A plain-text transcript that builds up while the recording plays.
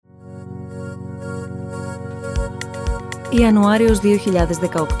Ιανουάριος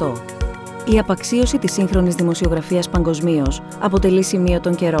 2018. Η απαξίωση της σύγχρονης δημοσιογραφίας παγκοσμίως αποτελεί σημείο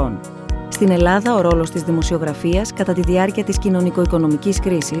των καιρών. Στην Ελλάδα, ο ρόλος της δημοσιογραφίας κατά τη διάρκεια της κοινωνικο-οικονομικής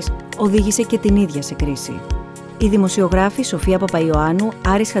κρίσης οδήγησε και την ίδια σε κρίση. Οι δημοσιογράφοι Σοφία Παπαϊωάννου,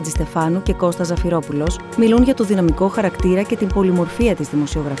 Άρης Χατζηστεφάνου και Κώστας Ζαφυρόπουλος μιλούν για το δυναμικό χαρακτήρα και την πολυμορφία της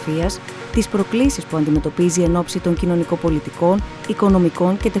δημοσιογραφίας, τις προκλήσεις που αντιμετωπίζει εν ώψη των κοινωνικοπολιτικών,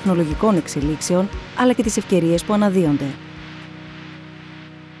 οικονομικών και τεχνολογικών εξελίξεων, αλλά και τις ευκαιρίες που αναδύονται.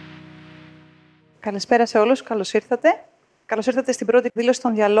 Καλησπέρα σε όλους, καλώς ήρθατε. Καλώς ήρθατε στην πρώτη εκδήλωση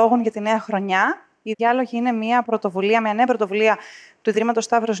των διαλόγων για τη νέα χρονιά. Η διάλογη είναι μια νέα πρωτοβουλία του Ιδρύματος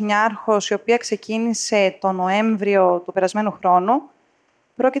Σταύρος Νιάρχος, η οποία ξεκίνησε τον Νοέμβριο του περασμένου χρόνου.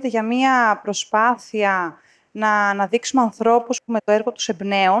 Πρόκειται για μια προσπάθεια να αναδείξουμε ανθρώπους που με το έργο τους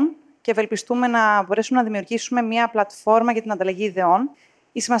εμπνέουν και ευελπιστούμε να μπορέσουμε να δημιουργήσουμε μια πλατφόρμα για την ανταλλαγή ιδεών.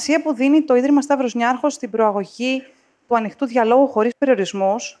 Η σημασία που δίνει το Ίδρυμα Σταύρος Νιάρχος στην προαγωγή του ανοιχτού διαλόγου χωρίς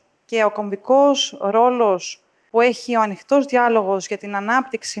περιορισμούς και ο κομβικός ρόλος που έχει ο ανοιχτός διάλογος για την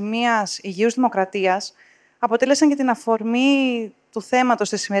ανάπτυξη μιας υγιούς δημοκρατίας αποτέλεσαν και την αφορμή του θέματος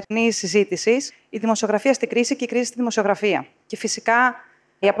της σημερινής συζήτησης, η δημοσιογραφία στην κρίση και η κρίση στη δημοσιογραφία. Και φυσικά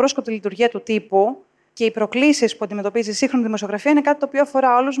η απρόσκοπτη λειτουργία του τύπου και οι προκλήσεις που αντιμετωπίζει η σύγχρονη δημοσιογραφία είναι κάτι το οποίο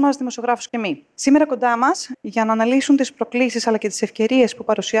αφορά όλους μας, δημοσιογράφους και μη. Σήμερα κοντά μας, για να αναλύσουν τις προκλήσεις αλλά και τις ευκαιρίες που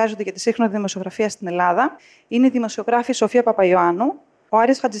παρουσιάζονται για τη σύγχρονη δημοσιογραφία στην Ελλάδα, είναι η δημοσιογράφη Σοφία Παπαϊωάννου, ο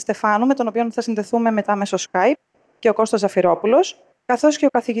Άρης Χατζηστεφάνου, με τον οποίο θα συνδεθούμε μετά μέσω Skype, και ο Κώστας Ζαφυρόπουλος, καθώς και ο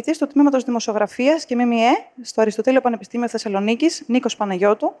καθηγητής του Τμήματος Δημοσιογραφίας και ΜΜΕ στο Αριστοτέλειο Πανεπιστήμιο Θεσσαλονίκης, Νίκος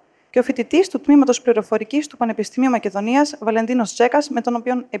Παναγιώτου, και ο φοιτητής του Τμήματος Πληροφορικής του Πανεπιστημίου Μακεδονίας, Βαλεντίνος Τσέκας, με τον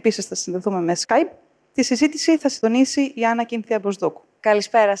οποίο επίσης θα συνδεθούμε με Skype. Τη συζήτηση θα συντονίσει η Άννα Κίνθια Μποσδούκου.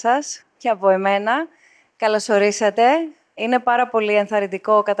 Καλησπέρα σας και από εμένα. Καλώς ορίσατε. Είναι πάρα πολύ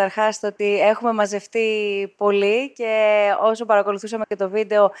ενθαρρυντικό καταρχάς το ότι έχουμε μαζευτεί πολύ και όσο παρακολουθούσαμε και το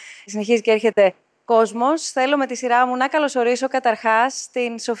βίντεο συνεχίζει και έρχεται κόσμος. Θέλω με τη σειρά μου να καλωσορίσω καταρχάς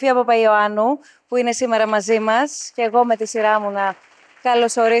την Σοφία Παπαϊωάννου που είναι σήμερα μαζί μας και εγώ με τη σειρά μου να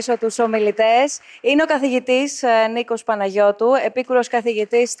καλωσορίσω τους ομιλητές. Είναι ο καθηγητής Νίκος Παναγιώτου, επίκουρος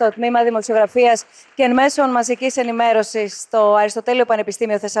καθηγητής στο Τμήμα Δημοσιογραφίας και Μέσων Μαζικής Ενημέρωσης στο Αριστοτέλειο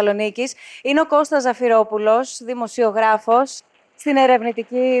Πανεπιστήμιο Θεσσαλονίκης. Είναι ο Κώστας Ζαφυρόπουλος, δημοσιογράφος στην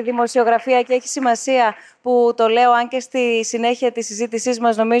ερευνητική δημοσιογραφία και έχει σημασία που το λέω, αν και στη συνέχεια της συζήτησής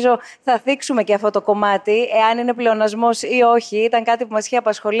μας νομίζω θα θίξουμε και αυτό το κομμάτι, εάν είναι πλεονασμός ή όχι. Ήταν κάτι που μας είχε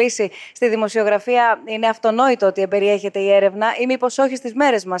απασχολήσει στη δημοσιογραφία, είναι αυτονόητο ότι εμπεριέχεται η έρευνα ή μήπως όχι στις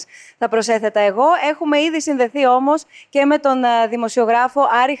μέρες μας, θα προσέθετα εγώ. Έχουμε ήδη συνδεθεί όμως και με τον δημοσιογράφο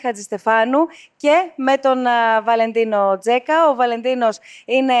Άρη Χατζηστεφάνου και με τον Βαλεντίνο Τζέκα. Ο Βαλεντίνος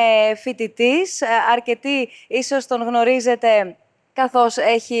είναι φοιτητής, αρκετοί ίσως τον γνωρίζετε καθώς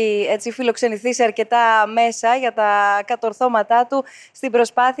έχει φιλοξενηθεί σε αρκετά μέσα για τα κατορθώματά του στην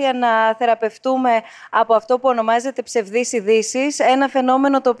προσπάθεια να θεραπευτούμε από αυτό που ονομάζεται ψευδείς ειδήσεις, ένα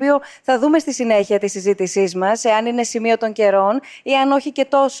φαινόμενο το οποίο θα δούμε στη συνέχεια της συζήτησής μας, εάν είναι σημείο των καιρών ή αν όχι και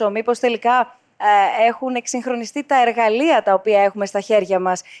τόσο, μήπως τελικά έχουν εξυγχρονιστεί τα εργαλεία τα οποία έχουμε στα χέρια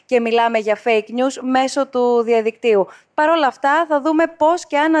μας και μιλάμε για fake news μέσω του διαδικτύου. Παρ' όλα αυτά θα δούμε πώς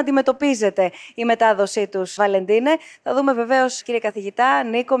και αν αντιμετωπίζεται η μετάδοσή τους, Βαλεντίνε. Θα δούμε βεβαίως, κύριε καθηγητά,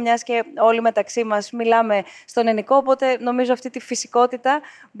 Νίκο, μιας και όλοι μεταξύ μας μιλάμε στον ελληνικό, οπότε νομίζω αυτή τη φυσικότητα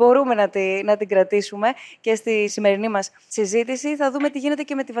μπορούμε να την κρατήσουμε και στη σημερινή μας συζήτηση. Θα δούμε τι γίνεται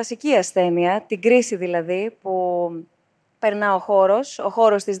και με τη βασική ασθένεια, την κρίση δηλαδή που περνά ο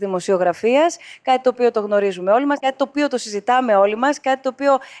χώρος της δημοσιογραφίας, κάτι το οποίο το γνωρίζουμε όλοι μας, κάτι το οποίο το συζητάμε όλοι μας, κάτι το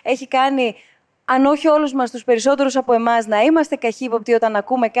οποίο έχει κάνει, αν όχι όλους μας, τους περισσότερους από εμάς, να είμαστε καχύποπτοι όταν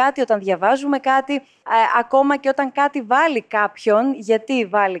ακούμε κάτι, όταν διαβάζουμε κάτι, ακόμα και όταν κάτι βάλει κάποιον, γιατί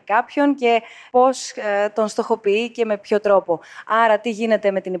βάλει κάποιον και πώς τον στοχοποιεί και με ποιο τρόπο. Άρα τι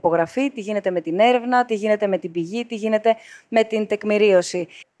γίνεται με την υπογραφή, τι γίνεται με την έρευνα, τι γίνεται με την πηγή, τι γίνεται με την τεκμηρίωση.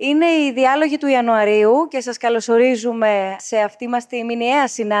 Είναι οι διάλογοι του Ιανουαρίου και σας καλωσορίζουμε σε αυτή μας τη μηνιαία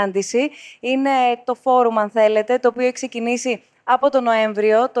συνάντηση. Είναι το φόρουμ, αν θέλετε, το οποίο έχει ξεκινήσει από τον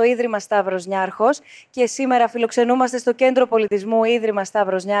Νοέμβριο, το Ίδρυμα Σταύρος Νιάρχος, και σήμερα φιλοξενούμαστε στο Κέντρο Πολιτισμού Ίδρυμα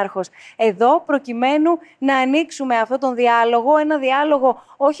Σταύρος Νιάρχος εδώ, προκειμένου να ανοίξουμε αυτόν τον διάλογο, ένα διάλογο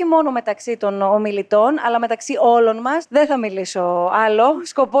όχι μόνο μεταξύ των ομιλητών, αλλά μεταξύ όλων μας. Δεν θα μιλήσω άλλο.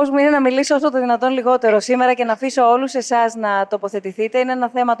 Σκοπός μου είναι να μιλήσω όσο το δυνατόν λιγότερο σήμερα και να αφήσω όλους εσάς να τοποθετηθείτε. Είναι ένα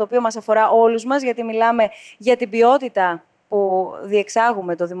θέμα το οποίο μας αφορά όλους μας, γιατί μιλάμε για την ποιότητα που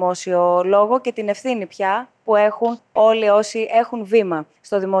διεξάγουμε το δημόσιο λόγο και την ευθύνη πια που έχουν όλοι όσοι έχουν βήμα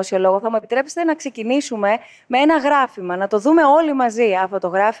στο δημόσιο λόγο. Θα μου επιτρέψετε να ξεκινήσουμε με ένα γράφημα, να το δούμε όλοι μαζί. Αυτό το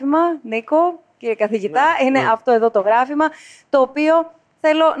γράφημα, Νίκο, κύριε καθηγητά, είναι αυτό εδώ το γράφημα, το οποίο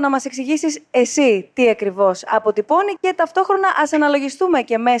θέλω να μας εξηγήσεις εσύ τι ακριβώς αποτυπώνει και ταυτόχρονα ας αναλογιστούμε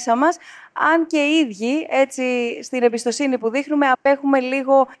και μέσα μας αν και οι ίδιοι έτσι στην εμπιστοσύνη που δείχνουμε απέχουμε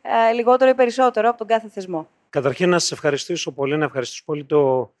λιγότερο ή περισσότερο από τον κάθε θεσμό. Καταρχήν να σας ευχαριστήσω πολύ, να ευχαριστήσω πολύ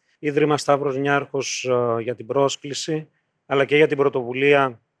το Ίδρυμα Σταύρος Νιάρχος για την πρόσκληση, αλλά και για την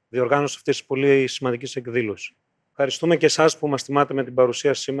πρωτοβουλία διοργάνωση αυτής της πολύ σημαντικής εκδήλωσης. Ευχαριστούμε και εσάς που μας τιμάτε με την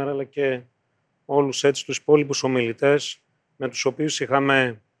παρουσία σήμερα, αλλά και όλους έτσι τους υπόλοιπους ομιλητές, με τους οποίους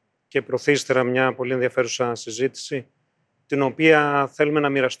είχαμε και προθύστερα μια πολύ ενδιαφέρουσα συζήτηση, την οποία θέλουμε να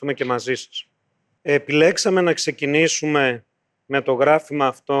μοιραστούμε και μαζί σας. Επιλέξαμε να ξεκινήσουμε με το γράφημα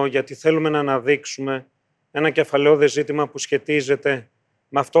αυτό, γιατί θέλουμε να αναδείξουμε ένα κεφαλαιώδες ζήτημα που σχετίζεται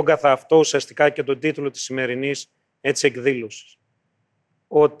με αυτόν καθ' αυτό ουσιαστικά και τον τίτλο της σημερινής έτσι εκδήλωσης.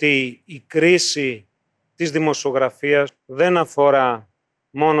 Ότι η κρίση της δημοσιογραφίας δεν αφορά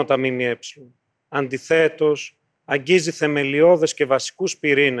μόνο τα ΜΜΕ. Αντιθέτως, αγγίζει θεμελιώδες και βασικούς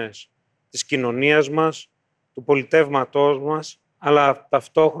πυρήνες της κοινωνίας μας, του πολιτεύματός μας, αλλά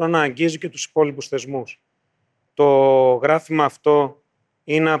ταυτόχρονα αγγίζει και τους υπόλοιπους θεσμούς. Το γράφημα αυτό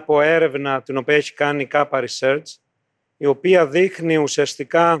είναι από έρευνα την οποία έχει κάνει η Kappa Research, η οποία δείχνει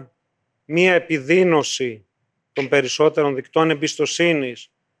ουσιαστικά μία επιδείνωση των περισσότερων δικτών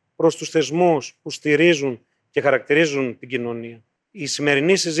εμπιστοσύνης προς τους θεσμούς που στηρίζουν και χαρακτηρίζουν την κοινωνία. Η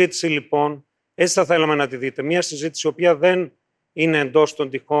σημερινή συζήτηση λοιπόν, έτσι θα θέλαμε να τη δείτε, μία συζήτηση η οποία δεν είναι εντός των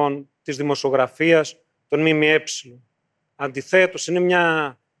τυχών της δημοσιογραφίας των ΜΜΕ. Αντιθέτως, είναι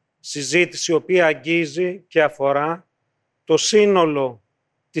μια συζήτηση η οποία αγγίζει και αφορά το σύνολο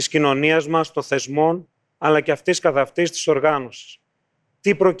της κοινωνίας μας, των θεσμών, αλλά και αυτής καθ' αυτής της οργάνωσης.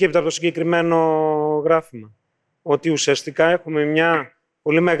 Τι προκύπτει από το συγκεκριμένο γράφημα? Ότι ουσιαστικά έχουμε μια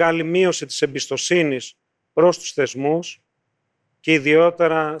πολύ μεγάλη μείωση της εμπιστοσύνης προς τους θεσμούς και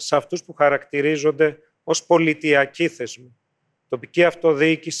ιδιότερα σε αυτούς που χαρακτηρίζονται ως πολιτιακοί θεσμοί. Τοπική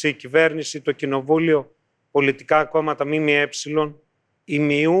αυτοδιοίκηση, η κυβέρνηση, το κοινοβούλιο, πολιτικά κόμματα ΜΜΕ, η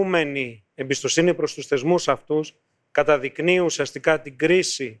μειούμενη εμπιστοσύνη προς τους θεσμούς αυτούς καταδεικνύει ουσιαστικά την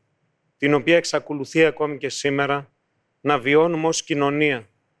κρίση την οποία εξακολουθεί ακόμη και σήμερα να βιώνουμε ως κοινωνία.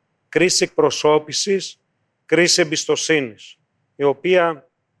 Κρίση εκπροσώπησης, κρίση εμπιστοσύνης, η οποία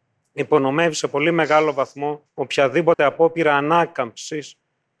υπονομεύει σε πολύ μεγάλο βαθμό οποιαδήποτε απόπειρα ανάκαμψης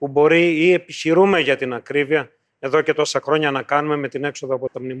που μπορεί ή επιχειρούμε για την ακρίβεια εδώ και τόσα χρόνια να κάνουμε με την έξοδο από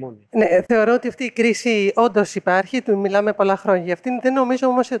τα μνημόνια. Ναι, θεωρώ ότι αυτή η κρίση όντως υπάρχει, μιλάμε πολλά χρόνια για αυτήν. Δεν νομίζω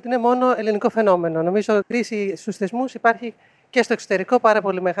όμως ότι είναι μόνο ελληνικό φαινόμενο. Νομίζω ότι η κρίση στους θεσμούς υπάρχει και στο εξωτερικό πάρα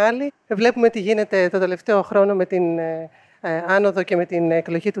πολύ μεγάλη. Βλέπουμε τι γίνεται το τελευταίο χρόνο με την άνοδο και με την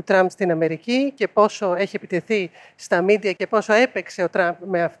εκλογή του Τραμπ στην Αμερική και πόσο έχει επιτεθεί στα μίντια και πόσο έπαιξε ο Τραμπ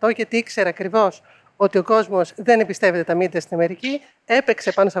με αυτό, γιατί ήξερε ακριβώς ότι ο κόσμος δεν εμπιστεύεται τα μίντια στην Αμερική.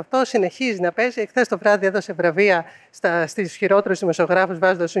 Έπαιξε πάνω σε αυτό, συνεχίζει να παίζει. Χθες το βράδυ έδωσε βραβεία στις χειρότερους δημοσιογράφους,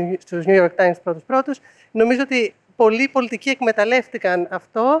 βάζοντας στους New York Times πρώτους. Νομίζω ότι πολλοί πολιτικοί εκμεταλλεύτηκαν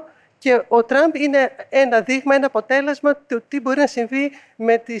αυτό και ο Τραμπ είναι ένα δείγμα, ένα αποτέλεσμα του τι μπορεί να συμβεί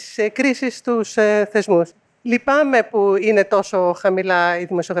με τις κρίσεις στους θεσμούς. Λυπάμαι που είναι τόσο χαμηλά η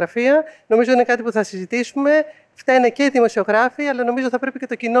δημοσιογραφία. Νομίζω είναι κάτι που θα συζητήσουμε. Φταίνε και οι δημοσιογράφοι, αλλά νομίζω θα πρέπει και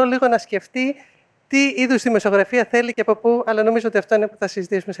το κοινό λίγο να σκεφτεί τι είδους δημοσιογραφία θέλει και από πού, αλλά νομίζω ότι αυτό είναι που θα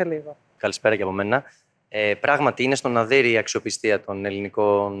συζητήσουμε σε λίγο. Καλησπέρα και από μένα. Πράγματι, είναι στον αδύρη η αξιοπιστία των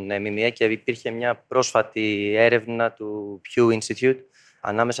ελληνικών ΜΜΕ και υπήρχε μια πρόσφατη έρευνα του Pew Institute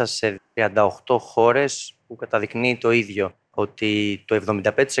ανάμεσα σε 38 χώρες που καταδεικνύει το ίδιο. Ότι το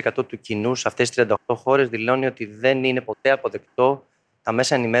 75% του κοινού σε αυτές τις 38 χώρες δηλώνει ότι δεν είναι ποτέ αποδεκτό τα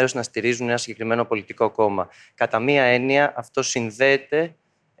μέσα ενημέρωση να στηρίζουν ένα συγκεκριμένο πολιτικό κόμμα. Κατά μία έννοια, αυτό συνδέεται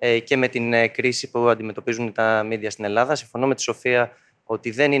και με την κρίση που αντιμετωπίζουν τα μίντια στην Ελλάδα. Συμφωνώ με τη Σοφία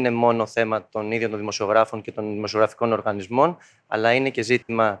ότι δεν είναι μόνο θέμα των ίδιων των δημοσιογράφων και των δημοσιογραφικών οργανισμών, αλλά είναι και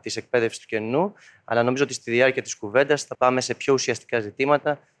ζήτημα της εκπαίδευσης του κοινού. Αλλά νομίζω ότι στη διάρκεια της κουβέντας θα πάμε σε πιο ουσιαστικά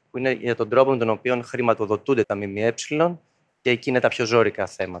ζητήματα, που είναι για τον τρόπο με τον οποίο χρηματοδοτούνται τα ΜΜΕ και εκεί είναι τα πιο ζώρικα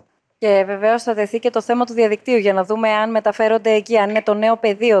θέματα. Και βεβαίως θα τεθεί και το θέμα του διαδικτύου για να δούμε αν μεταφέρονται εκεί, αν είναι το νέο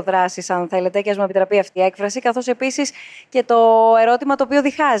πεδίο δράσης, αν θέλετε, και ας μου επιτραπεί αυτή η έκφραση, καθώς επίσης και το ερώτημα το οποίο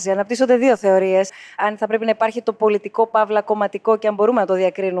διχάζει. Αναπτύσσονται δύο θεωρίες. Αν θα πρέπει να υπάρχει το πολιτικό παύλα κομματικό και αν μπορούμε να το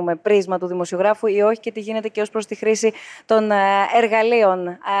διακρίνουμε πρίσμα του δημοσιογράφου ή όχι, και τι γίνεται και ως προς τη χρήση των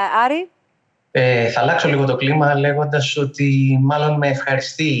εργαλείων. Άρη. Θα αλλάξω λίγο το κλίμα λέγοντας ότι μάλλον με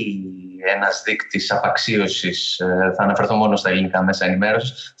ευχαριστεί ένας δείκτης απαξίωσης, θα αναφερθώ μόνο στα ελληνικά μέσα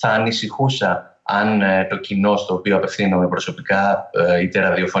ενημέρωσης. Θα ανησυχούσα αν το κοινό στο οποίο απευθύνομαι προσωπικά, είτε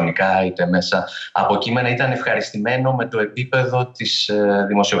ραδιοφωνικά είτε μέσα από κείμενα, ήταν ευχαριστημένο με το επίπεδο της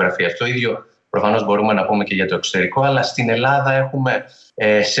δημοσιογραφίας. Το ίδιο Προφανώς μπορούμε να πούμε και για το εξωτερικό, αλλά στην Ελλάδα έχουμε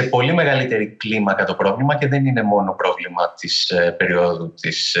σε πολύ μεγαλύτερη κλίμακα το πρόβλημα και δεν είναι μόνο πρόβλημα της περίοδου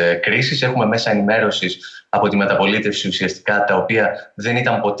της κρίσης. Έχουμε μέσα ενημέρωσης από τη μεταπολίτευση ουσιαστικά, τα οποία δεν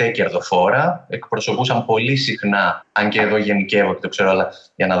ήταν ποτέ κερδοφόρα, εκπροσωπούσαν πολύ συχνά, αν και εδώ γενικεύω και το ξέρω, αλλά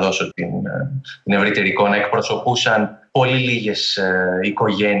για να δώσω την ευρύτερη εικόνα, εκπροσωπούσαν πολύ λίγες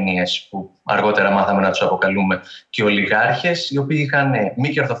οικογένειες που αργότερα μάθαμε να τους αποκαλούμε και ολιγάρχες, οι οποίοι είχαν μη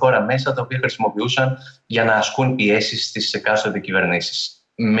κερδοφόρα μέσα, τα οποία χρησιμοποιούσαν για να ασκούν πιέσεις στις εκάστοτε κυβερνήσεις.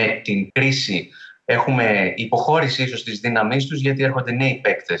 Με την κρίση έχουμε υποχώρηση ίσως της δύναμής τους, γιατί έρχονται νέοι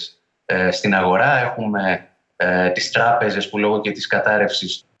παίκτες στην αγορά. Έχουμε τις τράπεζες που λόγω και της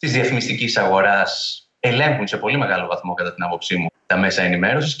κατάρρευσης της διαφημιστικής αγοράς ελέγχουν σε πολύ μεγάλο βαθμό, κατά την άποψή μου, τα μέσα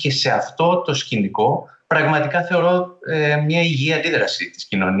ενημέρωσης, και σε αυτό το σκηνικό πραγματικά θεωρώ μια υγιή αντίδραση της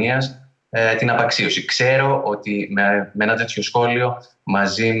κοινωνίας την απαξίωση. Ξέρω ότι με ένα τέτοιο σχόλιο,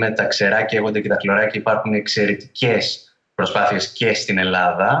 μαζί με τα ξερά καίγονται και τα χλωράκια, υπάρχουν εξαιρετικές προσπάθειες και στην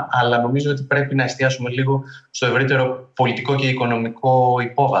Ελλάδα, αλλά νομίζω ότι πρέπει να εστιάσουμε λίγο στο ευρύτερο πολιτικό και οικονομικό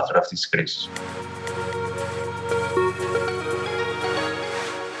υπόβαθρο αυτής της κρίσης.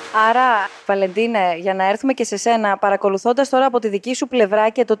 Άρα, Βαλεντίνε, για να έρθουμε και σε σένα, παρακολουθώντας τώρα από τη δική σου πλευρά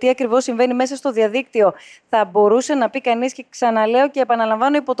και το τι ακριβώς συμβαίνει μέσα στο διαδίκτυο, θα μπορούσε να πει κανείς, και ξαναλέω και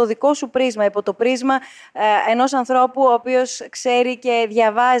επαναλαμβάνω, υπό το δικό σου πρίσμα, υπό το πρίσμα ενός ανθρώπου ο οποίος ξέρει και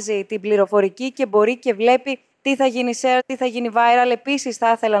διαβάζει την πληροφορική και μπορεί και βλέπει τι θα γίνει share, τι θα γίνει viral. Επίσης,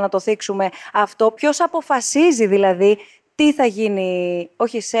 θα ήθελα να το θίξουμε αυτό. Ποιος αποφασίζει δηλαδή τι θα γίνει,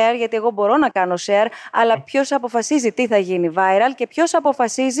 όχι share, γιατί εγώ μπορώ να κάνω share, αλλά ποιος αποφασίζει τι θα γίνει viral και ποιος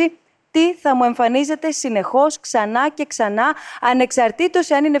αποφασίζει τι θα μου εμφανίζεται συνεχώς ξανά και ξανά,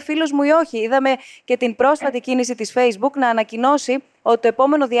 ανεξαρτήτως αν είναι φίλος μου ή όχι. Είδαμε και την πρόσφατη κίνηση της Facebook να ανακοινώσει ότι το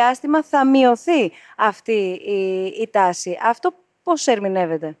επόμενο διάστημα θα μειωθεί αυτή η τάση. Αυτό πώς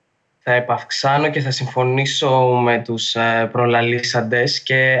ερμηνεύεται? Θα επαυξάνω και θα συμφωνήσω με τους προλαλήσαντες,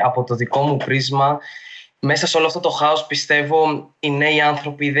 και από το δικό μου πρίσμα, μέσα σε όλο αυτό το χάος, πιστεύω οι νέοι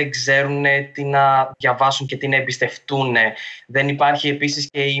άνθρωποι δεν ξέρουν τι να διαβάσουν και τι να εμπιστευτούν. Δεν υπάρχει επίσης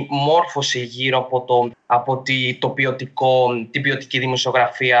και η μόρφωση γύρω από την ποιοτική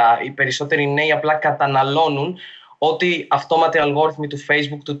δημοσιογραφία. Οι περισσότεροι νέοι απλά καταναλώνουν ότι αυτόματοι αλγόριθμοι του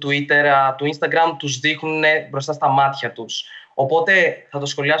Facebook, του Twitter, του Instagram τους δείχνουν μπροστά στα μάτια τους. Οπότε, θα το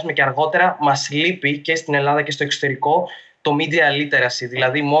σχολιάσουμε και αργότερα, μας λείπει και στην Ελλάδα και στο εξωτερικό το media literacy,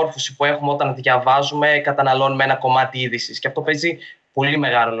 δηλαδή η μόρφωση που έχουμε όταν διαβάζουμε, καταναλώνουμε ένα κομμάτι είδησης. Και αυτό παίζει πολύ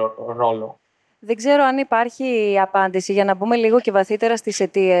μεγάλο ρόλο. Δεν ξέρω αν υπάρχει απάντηση για να μπούμε λίγο και βαθύτερα στις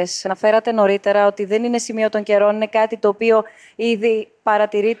αιτίες. Αναφέρατε νωρίτερα ότι δεν είναι σημείο των καιρών, είναι κάτι το οποίο ήδη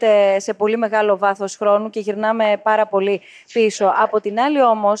παρατηρείται σε πολύ μεγάλο βάθος χρόνου και γυρνάμε πάρα πολύ πίσω. Από την άλλη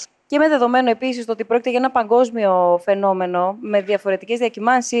όμως, και με δεδομένο επίσης ότι πρόκειται για ένα παγκόσμιο φαινόμενο με διαφορετικές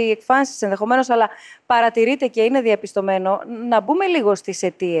διακυμάνσεις ή εκφάνσεις ενδεχομένως, αλλά παρατηρείται και είναι διαπιστωμένο, να μπούμε λίγο στις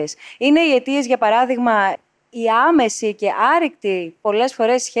αιτίες. Είναι οι αιτίες, για παράδειγμα, η άμεση και άρρηκτη πολλές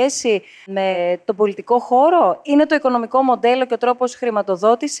φορές σχέση με τον πολιτικό χώρο? Είναι το οικονομικό μοντέλο και ο τρόπος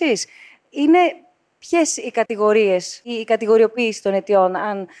χρηματοδότησης? Είναι ποιες οι κατηγορίες ή η κατηγοριοποίηση των αιτιών,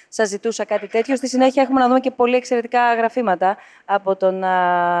 αν σας ζητούσα κάτι τέτοιο? Στη συνέχεια έχουμε να δούμε και πολύ εξαιρετικά γραφήματα από τον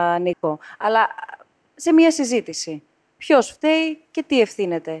Νίκο. Αλλά σε μια συζήτηση, ποιος φταίει και τι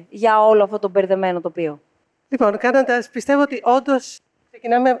ευθύνεται για όλο αυτό το μπερδεμένο τοπίο? Λοιπόν, κάνοντας, πιστεύω ότι όντως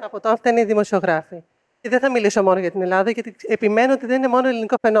ξεκινάμε από το αν φταίνουν οι δημοσιογράφοι. Και δεν θα μιλήσω μόνο για την Ελλάδα, γιατί επιμένω ότι δεν είναι μόνο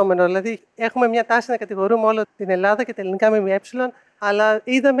ελληνικό φαινόμενο. Δηλαδή, έχουμε μια τάση να κατηγορούμε όλο την Ελλάδα και τα ελληνικά ΜΜΕ, αλλά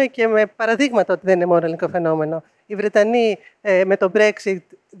είδαμε και με παραδείγματα ότι δεν είναι μόνο ελληνικό φαινόμενο. Οι Βρετανοί με το Brexit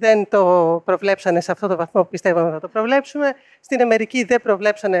δεν το προβλέψανε σε αυτό το βαθμό που πιστεύαμε θα το προβλέψουμε. Στην Αμερική δεν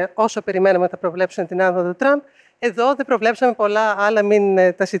προβλέψανε όσο περιμέναμε θα προβλέψουν την άνοδο του Τραμπ. Εδώ δεν προβλέψαμε πολλά άλλα, μην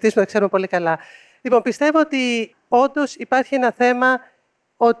τα συζητήσουμε, τα ξέρουμε πολύ καλά. Λοιπόν, πιστεύω ότι όντως υπάρχει ένα θέμα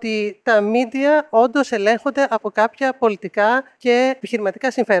ότι τα μίντια όντως ελέγχονται από κάποια πολιτικά και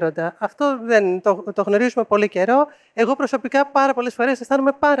επιχειρηματικά συμφέροντα. Αυτό δεν το γνωρίζουμε πολύ καιρό. Εγώ προσωπικά πάρα πολλές φορές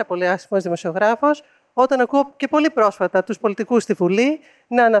αισθάνομαι πάρα πολύ άσχημος δημοσιογράφος όταν ακούω και πολύ πρόσφατα τους πολιτικούς στη Βουλή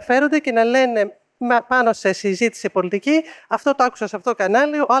να αναφέρονται και να λένε πάνω σε συζήτηση πολιτική, αυτό το άκουσα σε αυτό το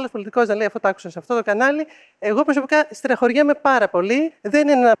κανάλι, ο άλλος πολιτικός να λέει αυτό το άκουσα σε αυτό το κανάλι. Εγώ προσωπικά στεναχωριέμαι πάρα πολύ. Δεν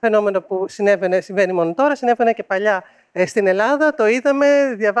είναι ένα φαινόμενο που συμβαίνει μόνο τώρα, συνέβαινε και παλιά στην Ελλάδα. Το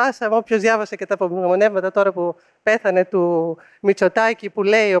είδαμε, διαβάσαμε, όποιος διάβασε και τα απομνημονεύματα τώρα που πέθανε του Μητσοτάκη, που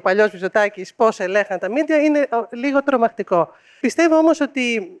λέει ο παλιός Μητσοτάκης πώς ελέγχαν τα μίντια, είναι λίγο τρομακτικό. Πιστεύω όμως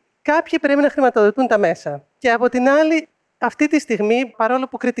ότι κάποιοι πρέπει να χρηματοδοτούν τα μέσα. Και από την άλλη, αυτή τη στιγμή, παρόλο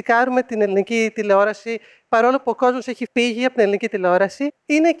που κριτικάρουμε την ελληνική τηλεόραση, παρόλο που ο κόσμος έχει φύγει από την ελληνική τηλεόραση,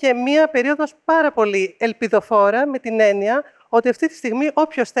 είναι και μία περίοδος πάρα πολύ ελπιδοφόρα, με την έννοια ότι αυτή τη στιγμή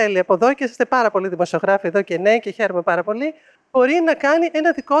όποιος θέλει από εδώ, και είστε πάρα πολλοί δημοσιογράφοι εδώ και νέοι και χαίρομαι πάρα πολύ, μπορεί να κάνει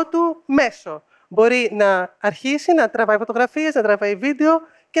ένα δικό του μέσο. Μπορεί να αρχίσει να τραβάει φωτογραφίες, να τραβάει βίντεο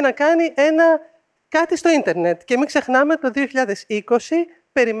και να κάνει κάτι στο ίντερνετ. Και μην ξεχνάμε το 2020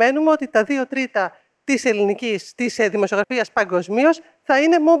 περιμένουμε ότι τα 2/3 της δημοσιογραφίας παγκοσμίως θα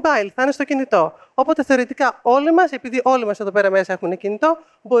είναι mobile, θα είναι στο κινητό. Οπότε θεωρητικά όλοι μας, επειδή όλοι μας εδώ πέρα μέσα έχουν κινητό,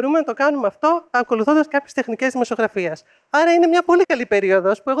 μπορούμε να το κάνουμε αυτό ακολουθώντας κάποιες τεχνικές δημοσιογραφίας. Άρα είναι μια πολύ καλή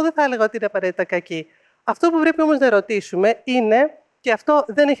περίοδος που εγώ δεν θα έλεγα ότι είναι απαραίτητα κακή. Αυτό που πρέπει όμως να ρωτήσουμε είναι, και αυτό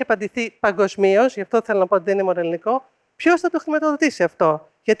δεν έχει απαντηθεί παγκοσμίως, γι' αυτό θέλω να πω ότι δεν είναι μόνο ελληνικό, ποιος θα το χρηματοδοτήσει αυτό.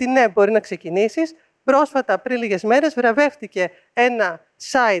 Γιατί ναι, μπορεί να ξεκινήσεις. Πρόσφατα, πριν λίγες μέρες, βραβεύτηκε ένα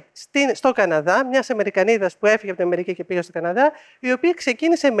site στο Καναδά, μιας Αμερικανίδας που έφυγε από την Αμερική και πήγε στο Καναδά, η οποία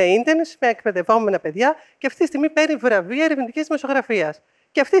ξεκίνησε με ίντερνετ, με εκπαιδευόμενα παιδιά και αυτή τη στιγμή παίρνει βραβεία ερευνητικής δημοσιογραφίας.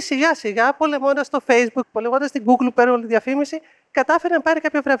 Και αυτή σιγά-σιγά, πολεμώντας στο Facebook, πολεμώντας την Google, παίρνει όλη τη διαφήμιση, κατάφερε να πάρει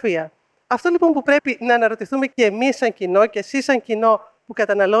κάποια βραβεία. Αυτό λοιπόν που πρέπει να αναρωτηθούμε και εμείς σαν κοινό και εσείς σαν κοινό που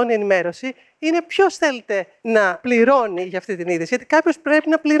καταναλώνει ενημέρωση, είναι ποιος θέλετε να πληρώνει για αυτή την είδηση. Γιατί κάποιος πρέπει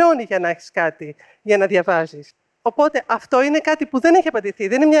να πληρώνει για να έχεις κάτι, για να διαβάζεις. Οπότε αυτό είναι κάτι που δεν έχει απαντηθεί,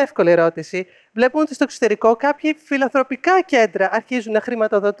 δεν είναι μια εύκολη ερώτηση. Βλέπουμε ότι στο εξωτερικό κάποιοι φιλανθρωπικά κέντρα αρχίζουν να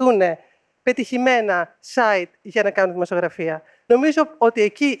χρηματοδοτούν πετυχημένα site για να κάνουν δημοσιογραφία. Νομίζω ότι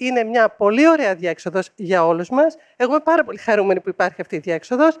εκεί είναι μια πολύ ωραία διέξοδος για όλους μας. Εγώ είμαι πάρα πολύ χαρούμενη που υπάρχει αυτή η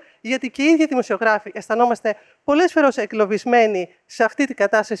διέξοδος, γιατί και οι ίδιοι δημοσιογράφοι αισθανόμαστε πολλές φορές εγκλωβισμένοι σε αυτή την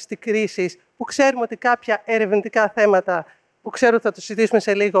κατάσταση της κρίσης, που ξέρουμε ότι κάποια ερευνητικά θέματα, που ξέρω ότι θα το συζητήσουμε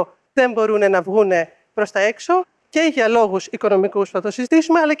σε λίγο, δεν μπορούν να βγουν προς τα έξω, και για λόγους οικονομικούς θα το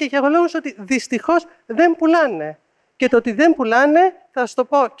συζητήσουμε, αλλά και για λόγους ότι δυστυχώς δεν πουλάνε. Και το ότι δεν πουλάνε, θα σας το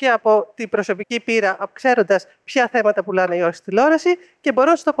πω και από την προσωπική πείρα, ξέροντας ποια θέματα πουλάνε ή όχι στη τηλεόραση, και μπορώ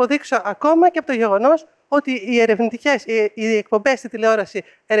να σας το αποδείξω ακόμα και από το γεγονός ότι οι εκπομπές στη τηλεόραση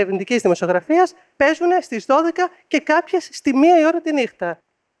ερευνητικής δημοσιογραφίας παίζουν στις 12 και κάποιες στη 1 η ώρα τη νύχτα.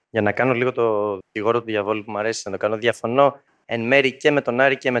 Για να κάνω λίγο το δικηγόρο του διαβόλου που μου αρέσει να το κάνω, διαφωνώ εν μέρη και με τον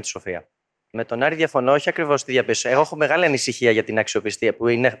Άρη και με τη Σοφία. Με τον Άρη διαφωνώ, όχι ακριβώς στη διαπίστωση. Εγώ έχω μεγάλη ανησυχία για την αξιοπιστία, που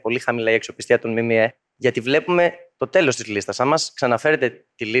είναι πολύ χαμηλά η αξιοπιστία των ΜΜΕ, γιατί βλέπουμε το τέλος της λίστας. Αν μας ξαναφέρετε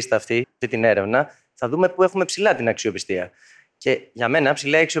τη λίστα αυτή την έρευνα, θα δούμε πού έχουμε ψηλά την αξιοπιστία. Και για μένα,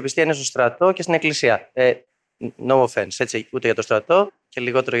 ψηλά η αξιοπιστία είναι στο στρατό και στην εκκλησία. No offense, έτσι, ούτε για το στρατό και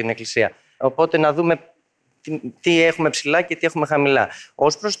λιγότερο για την εκκλησία. Οπότε να δούμε τι έχουμε ψηλά και τι έχουμε χαμηλά.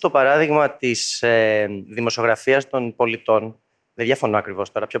 Ως προς το παράδειγμα της δημοσιογραφίας των πολιτών, δεν διαφωνώ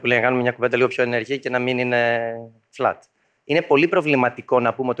ακριβώς τώρα. Πιο πολύ να κάνουμε μια κουβέντα λίγο πιο ενεργή και να μην είναι flat. Είναι πολύ προβληματικό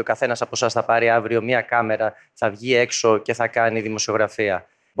να πούμε ότι ο καθένας από εσάς θα πάρει αύριο μία κάμερα, θα βγει έξω και θα κάνει δημοσιογραφία.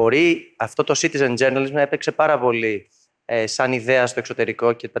 Μπορεί αυτό το citizen journalism να έπαιξε πάρα πολύ σαν ιδέα στο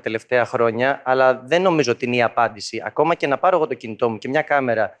εξωτερικό και τα τελευταία χρόνια, αλλά δεν νομίζω ότι είναι η απάντηση. Ακόμα και να πάρω εγώ το κινητό μου και μια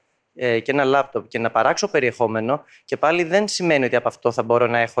κάμερα και ένα λάπτοπ και να παράξω περιεχόμενο, και πάλι δεν σημαίνει ότι από αυτό θα μπορώ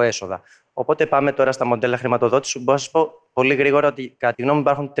να έχω έσοδα. Οπότε πάμε τώρα στα μοντέλα χρηματοδότησης, που μπορώ να σας πω πολύ γρήγορα ότι κατά τη γνώμη μου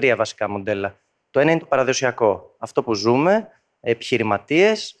υπάρχουν 3 βασικά μοντέλα. Το ένα είναι το παραδοσιακό. Αυτό που ζούμε,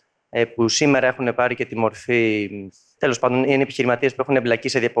 επιχειρηματίες που σήμερα έχουν πάρει και τη μορφή. Τέλος πάντων, είναι επιχειρηματίες που έχουν εμπλακεί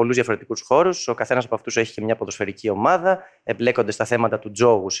σε πολλούς διαφορετικούς χώρους. Ο καθένας από αυτούς έχει και μια ποδοσφαιρική ομάδα, εμπλέκονται στα θέματα του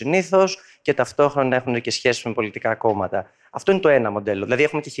τζόγου συνήθως και ταυτόχρονα έχουν και σχέσεις με πολιτικά κόμματα. Αυτό είναι το ένα μοντέλο. Δηλαδή,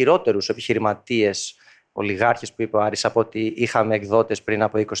 έχουμε και χειρότερους επιχειρηματίες, ολιγάρχες που είπε ο Άρης, από ότι είχαμε εκδότες πριν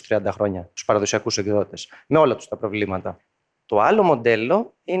από 20-30 χρόνια, τους παραδοσιακούς εκδότες, με όλα τους τα προβλήματα. Το άλλο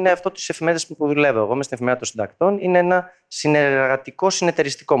μοντέλο είναι αυτό της εφημερίδας που δουλεύω εγώ, με στην εφημερίδα των συντακτών. Είναι ένα συνεργατικό,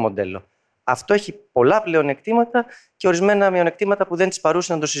 συνεταιριστικό μοντέλο. Αυτό έχει πολλά πλεονεκτήματα και ορισμένα μειονεκτήματα που δεν τις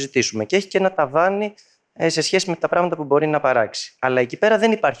παρούσε να το συζητήσουμε. Και έχει και ένα ταβάνι σε σχέση με τα πράγματα που μπορεί να παράξει. Αλλά εκεί πέρα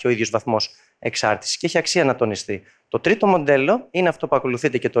δεν υπάρχει ο ίδιος βαθμός εξάρτησης και έχει αξία να τονιστεί. Το τρίτο μοντέλο είναι αυτό που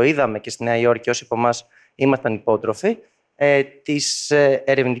ακολουθείτε και το είδαμε και στη Νέα Υόρκη, όσοι από εμάς ήμασταν υπότροφοι, της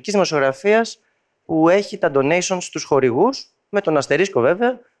ερευνητικής δημοσιογραφίας που έχει τα donations στους χορηγούς, με τον αστερίσκο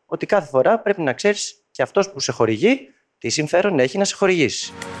βέβαια ότι κάθε φορά πρέπει να ξέρεις και αυτός που σε χορηγεί τι συμφέρον έχει να σε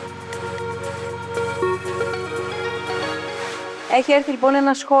χορηγήσει. Έχει έρθει λοιπόν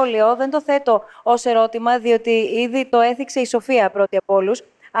ένα σχόλιο, δεν το θέτω ως ερώτημα, διότι ήδη το έθιξε η Σοφία πρώτη από όλους.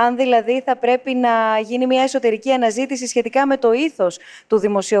 Αν δηλαδή θα πρέπει να γίνει μια εσωτερική αναζήτηση σχετικά με το ήθος του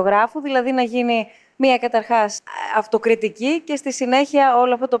δημοσιογράφου, δηλαδή να γίνει μια καταρχάς αυτοκριτική και στη συνέχεια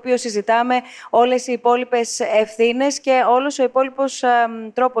όλο αυτό το οποίο συζητάμε, όλες οι υπόλοιπες ευθύνες και όλος ο υπόλοιπος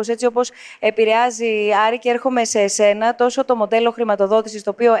τρόπος, έτσι όπως επηρεάζει, Άρη, και έρχομαι σε εσένα, τόσο το μοντέλο χρηματοδότησης το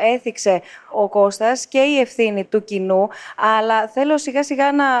οποίο έθιξε ο Κώστας και η ευθύνη του κοινού, αλλά θέλω σιγά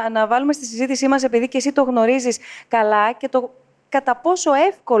σιγά να βάλουμε στη συζήτησή μας, επειδή και εσύ το γνωρίζεις καλά και το κατά πόσο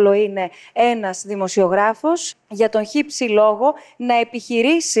εύκολο είναι ένας δημοσιογράφος για τον χύψη λόγο να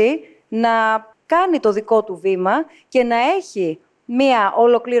επιχειρήσει να κάνει το δικό του βήμα και να έχει μία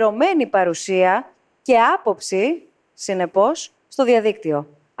ολοκληρωμένη παρουσία και άποψη, συνεπώς, στο διαδίκτυο.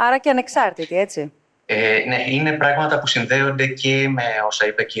 Άρα και ανεξάρτητη, έτσι. Ναι, είναι πράγματα που συνδέονται και με όσα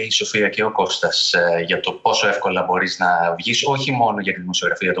είπε και η Σοφία και ο Κώστας για το πόσο εύκολα μπορείς να βγεις, όχι μόνο για τη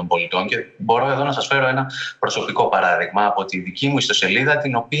δημοσιογραφία των πολιτών. Και μπορώ εδώ να σας φέρω ένα προσωπικό παράδειγμα από τη δική μου ιστοσελίδα,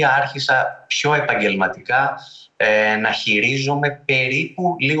 την οποία άρχισα πιο επαγγελματικά να χειρίζομαι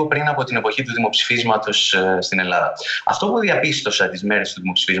περίπου λίγο πριν από την εποχή του δημοψηφίσματος στην Ελλάδα. Αυτό που διαπίστωσα τις μέρες του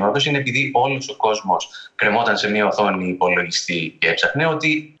δημοψηφίσματος είναι, επειδή όλος ο κόσμος κρεμόταν σε μια οθόνη υπολογιστή και έψαχνε,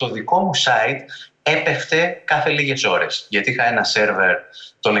 ότι το δικό μου site έπεφτε κάθε λίγες ώρες. Γιατί είχα ένα σερβερ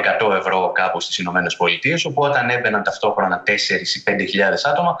των 100 ευρώ κάπου στις Ηνωμένες Πολιτείες, όπου όταν έμπαιναν ταυτόχρονα 4 ή 5.000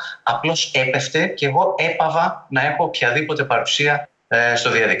 άτομα, απλώς έπεφτε και εγώ έπαβα να έχω οποιαδήποτε παρουσία στο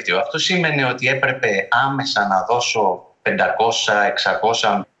διαδίκτυο. Αυτό σήμαινε ότι έπρεπε άμεσα να δώσω 500,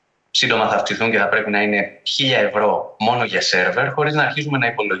 600, σύντομα θα αυξηθούν και θα πρέπει να είναι 1.000 ευρώ μόνο για σερβερ, χωρίς να αρχίσουμε να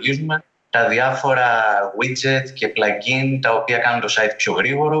υπολογίζουμε τα διάφορα widget και plugin τα οποία κάνουν το site πιο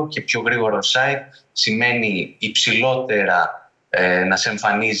γρήγορο, και πιο γρήγορο site σημαίνει υψηλότερα να σε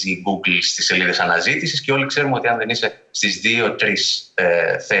εμφανίζει η Google στις σελίδες αναζήτησης, και όλοι ξέρουμε ότι αν δεν είσαι στις 2-3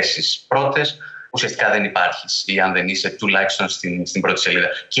 θέσεις πρώτες, ουσιαστικά δεν υπάρχεις, ή αν δεν είσαι τουλάχιστον στην πρώτη σελίδα.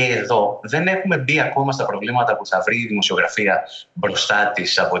 Και εδώ δεν έχουμε μπει ακόμα στα προβλήματα που θα βρει η δημοσιογραφία μπροστά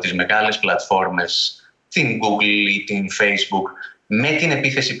της από τις μεγάλες πλατφόρμες, την Google ή την Facebook, με την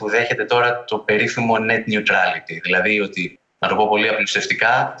επίθεση που δέχεται τώρα το περίφημο net neutrality. Δηλαδή ότι, να το πω πολύ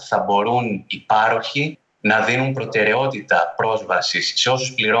απλουστευτικά, θα μπορούν οι πάροχοι να δίνουν προτεραιότητα πρόσβασης σε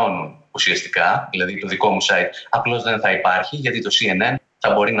όσους πληρώνουν ουσιαστικά, δηλαδή το δικό μου site απλώς δεν θα υπάρχει, γιατί το CNN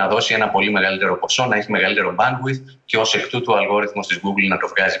θα μπορεί να δώσει ένα πολύ μεγαλύτερο ποσό, να έχει μεγαλύτερο bandwidth, και ως εκ τούτου ο αλγόριθμος της Google να το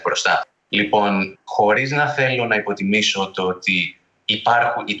βγάζει μπροστά. Λοιπόν, χωρίς να θέλω να υποτιμήσω το ότι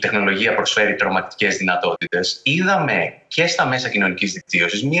η τεχνολογία προσφέρει τρομακτικές δυνατότητες, είδαμε και στα μέσα κοινωνικής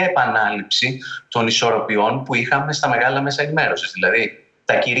δικτύωσης μία επανάληψη των ισορροπιών που είχαμε στα μεγάλα μέσα ενημέρωσης. Δηλαδή,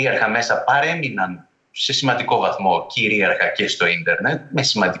 τα κυρίαρχα μέσα παρέμειναν σε σημαντικό βαθμό κυρίαρχα και στο ίντερνετ, με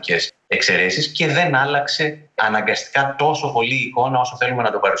σημαντικές εξαιρέσεις, και δεν άλλαξε αναγκαστικά τόσο πολύ η εικόνα όσο θέλουμε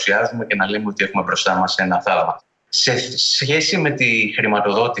να το παρουσιάζουμε και να λέμε ότι έχουμε μπροστά μας ένα θάλαμα. Σε σχέση με τη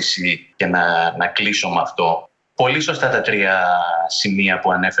χρηματοδότηση, και να κλείσω με αυτό, πολύ σωστά τα 3 σημεία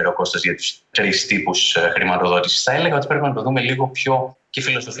που ανέφερε ο Κώστας για τους 3 τύπους χρηματοδότησης. Θα έλεγα ότι πρέπει να το δούμε λίγο πιο και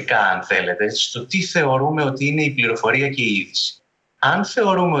φιλοσοφικά, αν θέλετε, στο τι θεωρούμε ότι είναι η πληροφορία και η είδηση. Αν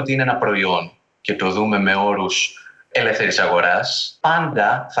θεωρούμε ότι είναι ένα προϊόν και το δούμε με όρους ελεύθερης αγοράς,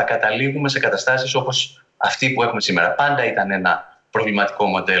 πάντα θα καταλήγουμε σε καταστάσεις όπως αυτή που έχουμε σήμερα. Πάντα ήταν ένα προβληματικό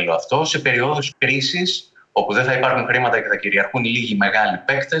μοντέλο αυτό. Σε περιόδους κρίσης, όπου δεν θα υπάρχουν χρήματα και θα κυριαρχούν λίγοι μεγάλοι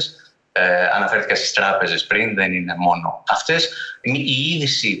παίκτες, αναφέρθηκα στις τράπεζες πριν, δεν είναι μόνο αυτές, η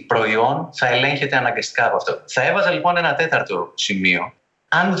είδηση προϊόν θα ελέγχεται αναγκαστικά από αυτό. Θα έβαζα λοιπόν ένα 4ο σημείο.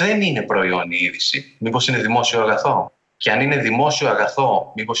 Αν δεν είναι προϊόν η είδηση, μήπως είναι δημόσιο αγαθό? Και αν είναι δημόσιο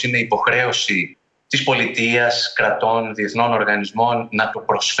αγαθό, μήπως είναι υποχρέωση της πολιτείας, κρατών, διεθνών οργανισμών να το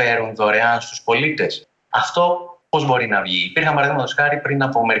προσφέρουν δωρεάν στους πολίτες? Αυτό πώς μπορεί να βγει? Υπήρχαν, παραδείγματος χάρη, πριν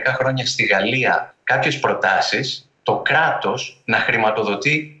από μερικά χρόνια στη Γαλλία κάποιες προτάσεις το κράτος να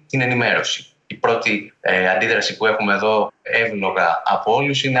χρηματοδοτεί την ενημέρωση. Η πρώτη αντίδραση που έχουμε εδώ εύλογα από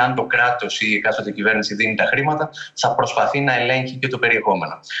όλους είναι, αν το κράτος ή η εκάστοτε κυβέρνηση δίνει τα χρήματα, θα προσπαθεί να ελέγχει και το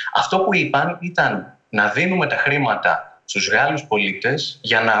περιεχόμενο. Αυτό που είπαν ήταν να δίνουμε τα χρήματα στους Γάλλους πολίτες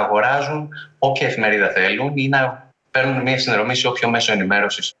για να αγοράζουν όποια εφημερίδα θέλουν ή να παίρνουν μια συνδρομή σε όποιο μέσο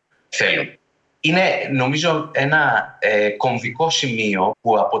ενημέρωσης θέλουν. Είναι, νομίζω, ένα κομβικό σημείο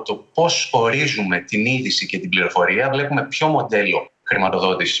που από το πώς ορίζουμε την είδηση και την πληροφορία βλέπουμε ποιο μοντέλο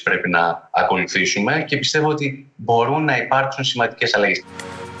χρηματοδότησης πρέπει να ακολουθήσουμε, και πιστεύω ότι μπορούν να υπάρξουν σημαντικές αλλαγές.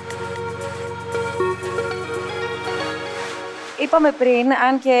 Είπαμε πριν,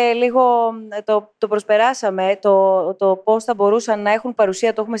 αν και λίγο το προσπεράσαμε, το πώς θα μπορούσαν να έχουν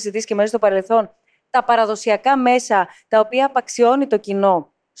παρουσία, το έχουμε συζητήσει και μέσα στο παρελθόν, τα παραδοσιακά μέσα τα οποία απαξιώνει το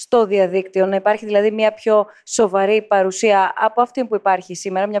κοινό στο διαδίκτυο, να υπάρχει δηλαδή μια πιο σοβαρή παρουσία από αυτή που υπάρχει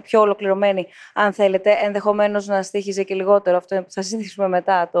σήμερα, μια πιο ολοκληρωμένη, αν θέλετε, ενδεχομένως να στοίχιζε και λιγότερο, αυτό που θα συζητήσουμε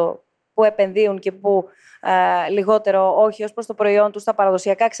μετά, το που επενδύουν και που λιγότερο όχι ως προς το προϊόν τους, τα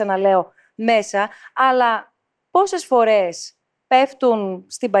παραδοσιακά, ξαναλέω, μέσα, αλλά πόσες φορές πέφτουν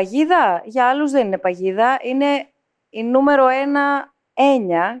στην παγίδα? Για άλλους δεν είναι παγίδα, είναι η νούμερο 1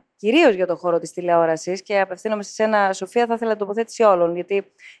 έννοια, κυρίως για το χώρο της τηλεόρασης, και απευθύνομαι σε σένα, Σοφία, θα ήθελα τοποθέτηση όλων,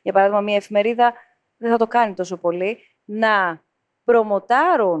 γιατί, για παράδειγμα, μια εφημερίδα δεν θα το κάνει τόσο πολύ, να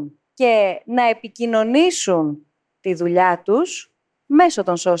προμοτάρουν και να επικοινωνήσουν τη δουλειά τους μέσω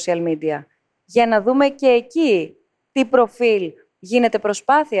των social media. Για να δούμε και εκεί τι προφίλ γίνεται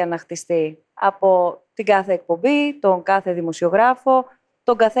προσπάθεια να χτιστεί από την κάθε εκπομπή, τον κάθε δημοσιογράφο,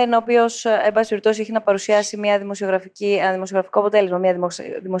 τον καθένα ο οποίος, εν πάση περιπτώσει, έχει να παρουσιάσει ένα δημοσιογραφικό αποτέλεσμα, μια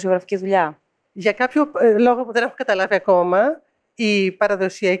δημοσιογραφική δουλειά. Για κάποιο λόγο που δεν έχω καταλάβει ακόμα, οι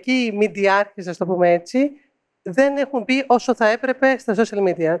παραδοσιακοί μιντιάρχες, να το πούμε έτσι, δεν έχουν μπει όσο θα έπρεπε στα social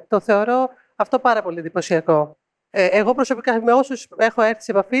media. Το θεωρώ αυτό πάρα πολύ εντυπωσιακό. Εγώ προσωπικά με όσους έχω έρθει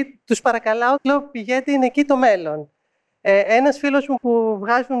σε επαφή, τους παρακαλάω, λέω, πηγαίνετε, είναι εκεί το μέλλον. Ένας φίλος μου που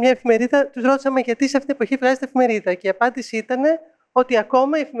βγάζουν μια εφημερίδα, τους ρώτησαμε γιατί σε αυτή την εποχή βγάζετε εφημερίδα. Και η απάντηση ήταν ότι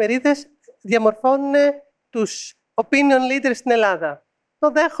ακόμα οι εφημερίδες διαμορφώνουν τους opinion leaders στην Ελλάδα.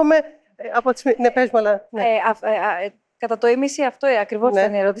 Το δέχομαι από τις... Ναι, πες μου, αλλά... Ναι. Κατά το ίμιση αυτό ακριβώς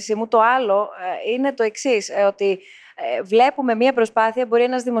ήταν η ερώτησή μου. Το άλλο είναι το εξής, ότι βλέπουμε μία προσπάθεια, μπορεί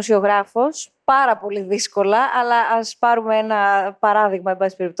ένας δημοσιογράφος, πάρα πολύ δύσκολα, αλλά ας πάρουμε ένα παράδειγμα, εν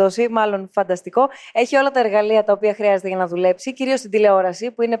πάση περιπτώσει, μάλλον φανταστικό. Έχει όλα τα εργαλεία τα οποία χρειάζεται για να δουλέψει, κυρίως στην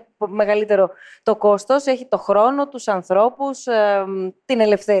τηλεόραση, που είναι μεγαλύτερο το κόστος, έχει το χρόνο, τους ανθρώπους, την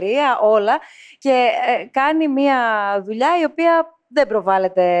ελευθερία, όλα, και κάνει μία δουλειά η οποία δεν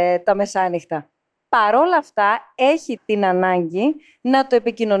προβάλλεται τα μεσάνυχτα. Παρόλα αυτά, έχει την ανάγκη να το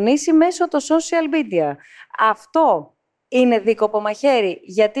επικοινωνήσει μέσω των social media. Αυτό είναι δίκοπο μαχαίρι.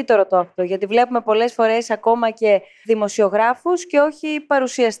 Γιατί το ρωτώ αυτό? Γιατί βλέπουμε πολλές φορές ακόμα και δημοσιογράφους και όχι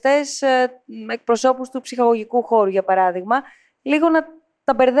παρουσιαστές, εκπροσώπους του ψυχαγωγικού χώρου, για παράδειγμα, λίγο να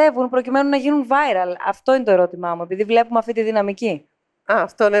τα μπερδεύουν προκειμένου να γίνουν viral. Αυτό είναι το ερώτημά μου, επειδή βλέπουμε αυτή τη δυναμική.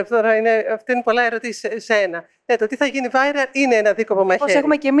 Αυτό είναι πολλά ερωτήσεις σε ένα. Ναι, το τι θα γίνει viral είναι ένα δίκοπο μαχαίρι. Πώς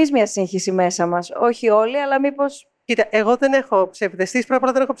έχουμε κι εμείς μια σύγχυση μέσα μας. Όχι όλοι, αλλά μήπως... Κοίτα, εγώ δεν έχω ψευδεστήσει. Πρώτα απ'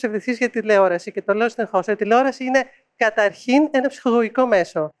 όλα δεν έχω ψευδεστήσει για τη τηλεόραση και το λέω συνεχώς. Η τηλεόραση είναι καταρχήν ένα ψυχολογικό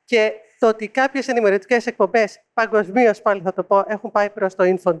μέσο. Και το ότι κάποιες ενημερωτικές εκπομπές, παγκοσμίως πάλι θα το πω, έχουν πάει προς το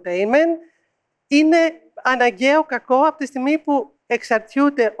infotainment, είναι αναγκαίο κακό από τη στιγμή που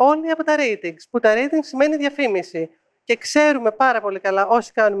εξαρτιούνται όλοι από τα ratings. Που τα ratings σημαίνει διαφήμιση. Και ξέρουμε πάρα πολύ καλά,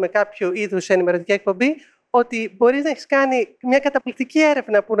 όσοι κάνουμε κάποιο είδους ενημερωτική εκπομπή, ότι μπορείς να έχεις κάνει μια καταπληκτική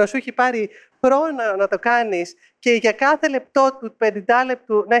έρευνα που να σου έχει πάρει χρόνο να το κάνεις και για κάθε λεπτό του 50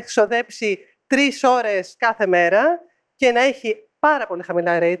 λεπτού να έχεις ξοδέψει 3 ώρες κάθε μέρα και να έχει πάρα πολύ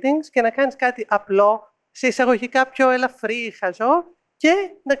χαμηλά ratings και να κάνεις κάτι απλό, σε εισαγωγικά πιο ελαφρύ, χαζό και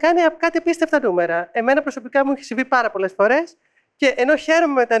να κάνει κάτι απίστευτα νούμερα. Εμένα προσωπικά μου έχει συμβεί πάρα πολλές φορές και ενώ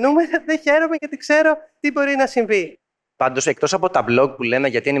χαίρομαι με τα νούμερα, δεν χαίρομαι γιατί ξέρω τι μπορεί να συμβεί. Πάντως, εκτός από τα blog που λέμε,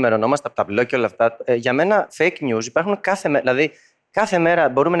 γιατί ενημερωνόμαστε από τα blog και όλα αυτά, για μένα fake news υπάρχουν κάθε μέρα. Δηλαδή, κάθε μέρα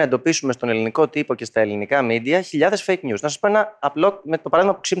μπορούμε να εντοπίσουμε στον ελληνικό τύπο και στα ελληνικά media χιλιάδες fake news. Να σας πω ένα απλό με το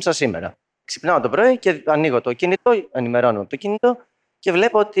παράδειγμα που ξύπνησα σήμερα. Ξυπνάω το πρωί και ανοίγω το κινητό, ενημερώνω το κινητό και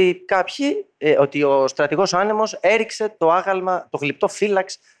βλέπω ότι ότι ο στρατηγός άνεμος έριξε το άγαλμα, το γλυπτό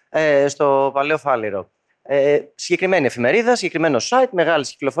φύλαξ στο Παλαιό Φάληρο. Συγκεκριμένη εφημερίδα, συγκεκριμένο site,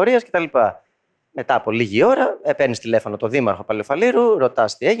 μεγάλης κυκλοφορίας κτλ. Μετά από λίγη ώρα, παίρνεις τηλέφωνο τον δήμαρχο Παλαιοφαλήρου,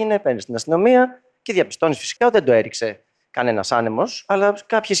 ρωτάς τι έγινε, παίρνεις την αστυνομία και διαπιστώνεις φυσικά ότι δεν το έριξε κανένας άνεμος, αλλά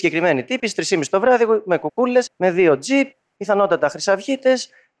κάποιοι συγκεκριμένοι τύποι στις 3.30 το βράδυ με κουκούλες, με 2 τζιπ, πιθανότατα χρυσαυγίτες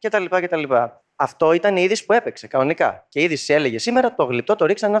κτλ. Αυτό ήταν η είδηση που έπαιξε κανονικά. Και η είδηση έλεγε σήμερα το γλυπτό το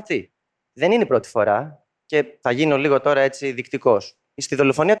ρίξαν αυτοί. Δεν είναι η πρώτη φορά και θα γίνω λίγο τώρα έτσι δεικτικός. Στη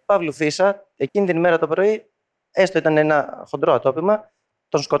δολοφονία του Παύλου Φίσα, εκείνη την ημέρα το πρωί, έστω ήταν ένα χοντρό ατόπιμα,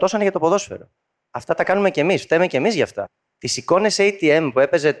 τον σκοτώσανε για το ποδόσφαιρο. Αυτά τα κάνουμε κι εμείς, φταίμε κι εμείς γι' αυτά. Τις εικόνες ATM που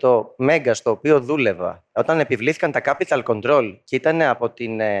έπαιζε το Mega στο οποίο δούλευα, όταν επιβλήθηκαν τα Capital Control και ήταν από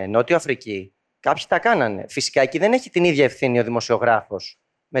την Νότιο Αφρική, κάποιοι τα κάνανε. Φυσικά εκεί δεν έχει την ίδια ευθύνη ο δημοσιογράφος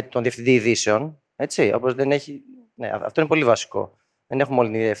με τον διευθυντή ειδήσεων. Έτσι, όπως δεν έχει. Ναι, αυτό είναι πολύ βασικό. Δεν έχουμε όλη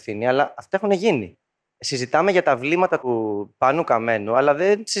την ίδια ευθύνη, αλλά αυτά έχουν γίνει. Συζητάμε για τα βλήματα του Πάνου Καμένου, αλλά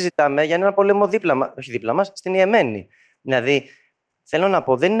δεν συζητάμε για έναν πόλεμο δίπλα μας, στην Ιεμένη. Δηλαδή, θέλω να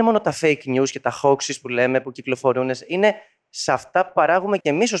πω, δεν είναι μόνο τα fake news και τα hoaxes που λέμε, που κυκλοφορούν, είναι σε αυτά που παράγουμε και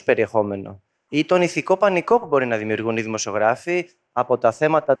εμείς ως περιεχόμενο. Ή τον ηθικό πανικό που μπορεί να δημιουργούν οι δημοσιογράφοι από τα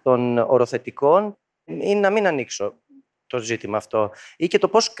θέματα των οροθετικών, ή να μην ανοίξω το ζήτημα αυτό. Ή και το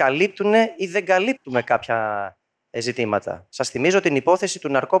πώς καλύπτουν ή δεν καλύπτουμε κάποια ζητήματα. Σας θυμίζω την υπόθεση του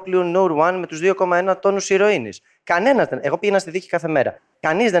ναρκόπλοιου Noor One με τους 2,1 τόνους ηρωίνης. Εγώ πήγαινα στη δίκη κάθε μέρα.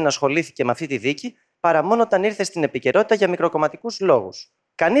 Κανείς δεν ασχολήθηκε με αυτή τη δίκη παρά μόνο όταν ήρθε στην επικαιρότητα για μικροκομματικούς λόγους.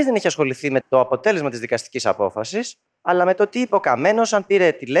 Κανείς δεν έχει ασχοληθεί με το αποτέλεσμα της δικαστικής απόφασης, αλλά με το τι είπε ο Καμένος, αν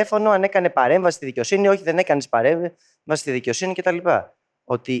πήρε τηλέφωνο, αν έκανε παρέμβαση στη δικαιοσύνη, όχι δεν έκανε παρέμβαση στη δικαιοσύνη κτλ.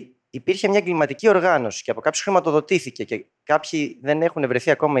 Ότι υπήρχε μια εγκληματική οργάνωση και από κάποιους χρηματοδοτήθηκε και κάποιοι δεν έχουν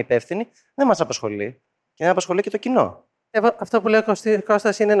βρεθεί ακόμα υπεύθυνοι, δεν μας απασχολεί. Και δεν απασχολεί και το κοινό. Αυτό που λέει ο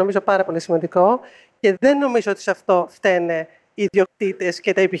Κώστας είναι νομίζω πάρα πολύ σημαντικό. Και δεν νομίζω ότι σε αυτό φταίνε οι ιδιοκτήτες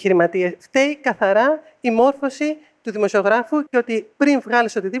και τα επιχειρηματίες. Φταίει καθαρά η μόρφωση του δημοσιογράφου και ότι πριν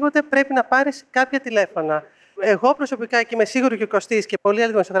βγάλεις οτιδήποτε πρέπει να πάρεις κάποια τηλέφωνα. Εγώ προσωπικά, και είμαι σίγουρη και ο Κωστής και πολλοί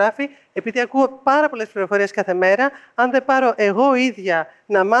άλλοι δημοσιογράφοι, επειδή ακούω πάρα πολλές πληροφορίες κάθε μέρα, αν δεν πάρω εγώ ίδια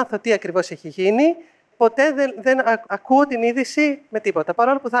να μάθω τι ακριβώς έχει γίνει, ποτέ δεν ακούω την είδηση με τίποτα.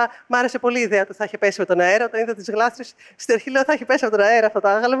 Παρόλο που μ' άρεσε πολύ η ιδέα του θα είχε πέσει με τον αέρα. Όταν είδα τις γλάστρες στην αρχή, λέω θα έχει πέσει από τον αέρα αυτό το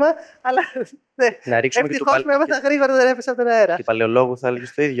άγαλμα. Αλλά ευτυχώς με έμαθα γρήγορα δεν έπεσε από τον αέρα. Και παλαιολόγου θα έλεγε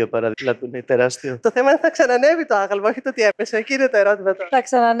το ίδιο, παραδείγμα του είναι τεράστιο. Το θέμα είναι θα ξανανεύει το άγαλμα, όχι το ότι έπεσε. Εκεί είναι το ερώτημα τώρα. Θα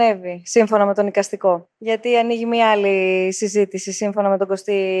ξανανεύει, σύμφωνα με τον εικαστικό. Γιατί ανοίγει μια άλλη συζήτηση, σύμφωνα με τον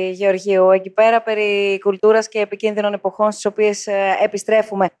Κωστή Γεωργίου, εκεί πέρα περί κουλτούρας και επικίνδυνων εποχών στις οποίες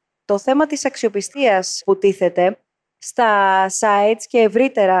επιστρέφουμε. Το θέμα της αξιοπιστίας που τίθεται στα sites και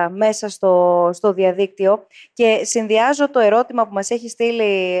ευρύτερα μέσα στο διαδίκτυο, και συνδυάζω το ερώτημα που μας έχει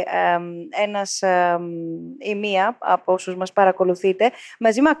στείλει ένας ή μία από όσους μας παρακολουθείτε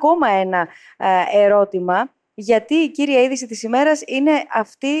μαζί με ακόμα ένα ερώτημα, γιατί η κύρια είδηση της ημέρας είναι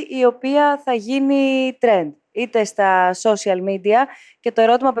αυτή η οποία θα γίνει trend είτε στα social media, και το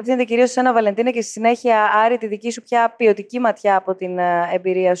ερώτημα απευθύνεται κυρίως σε ένα Βαλεντίνε και στη συνέχεια Άρη τη δική σου πια ποιοτική ματιά από την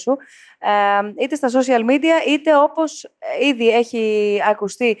εμπειρία σου, είτε στα social media είτε όπως ήδη έχει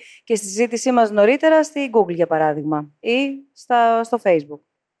ακουστεί και στη συζήτησή μας νωρίτερα στη Google για παράδειγμα ή στο Facebook.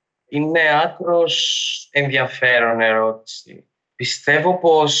 Είναι άκρως ενδιαφέρον ερώτηση. Πιστεύω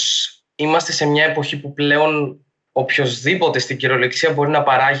πως είμαστε σε μια εποχή που πλέον οποιοσδήποτε στην κυριολεξία μπορεί να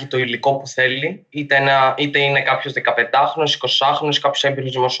παράγει το υλικό που θέλει, είτε είναι κάποιος 15χρονος, 20χρονος, κάποιος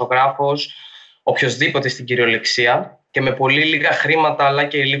έμπειρος δημοσιογράφος, οποιοσδήποτε στην κυριολεξία, και με πολύ λίγα χρήματα αλλά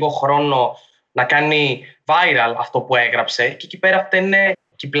και λίγο χρόνο να κάνει viral αυτό που έγραψε. Και εκεί πέρα φταίνε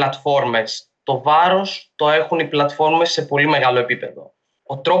και οι πλατφόρμες. Το βάρος το έχουν οι πλατφόρμες σε πολύ μεγάλο επίπεδο.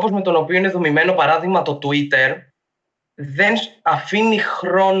 Ο τρόπος με τον οποίο είναι δομημένο, παράδειγμα το Twitter, δεν αφήνει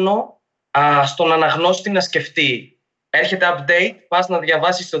χρόνο στον αναγνώστη να σκεφτεί. Έρχεται update, πας να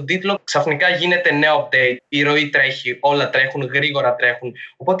διαβάσεις τον τίτλο, ξαφνικά γίνεται νέο update. Η ροή τρέχει, όλα τρέχουν, γρήγορα τρέχουν.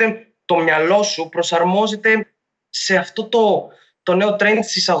 Οπότε το μυαλό σου προσαρμόζεται σε αυτό το νέο trend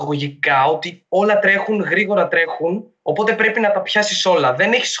εισαγωγικά, ότι όλα τρέχουν, γρήγορα τρέχουν, οπότε πρέπει να τα πιάσεις όλα.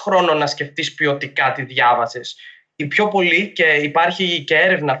 Δεν έχεις χρόνο να σκεφτείς ποιοτικά τι διάβασες. Οι πιο πολλοί, και υπάρχει και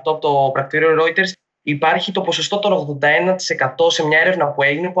έρευνα αυτό από το πρακτορείο Reuters, υπάρχει το ποσοστό των 81% σε μια έρευνα που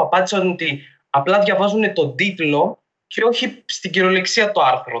έγινε, που απάντησαν ότι απλά διαβάζουν τον τίτλο και όχι στην κυριολεξία το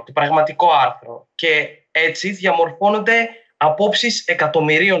άρθρο, το πραγματικό άρθρο. Και έτσι διαμορφώνονται απόψεις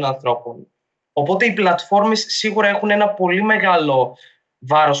εκατομμυρίων ανθρώπων. Οπότε οι πλατφόρμες σίγουρα έχουν ένα πολύ μεγάλο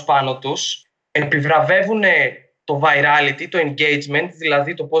βάρος πάνω τους. Επιβραβεύουν το virality, το engagement,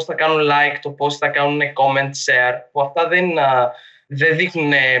 δηλαδή το πώς θα κάνουν like, το πώς θα κάνουν comment, share, που αυτά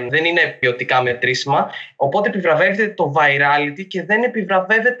δεν είναι ποιοτικά μετρήσιμα. Οπότε επιβραβεύεται το virality και δεν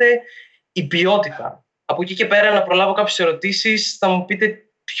επιβραβεύεται η ποιότητα. Από εκεί και πέρα, να προλάβω κάποιες ερωτήσεις, θα μου πείτε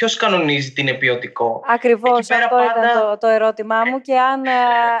ποιος κανονίζει τι είναι ποιοτικό. Ακριβώς, αυτό ήταν το ερώτημά μου, και αν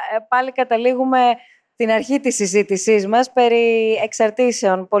πάλι καταλήγουμε την αρχή της συζήτησής μας περί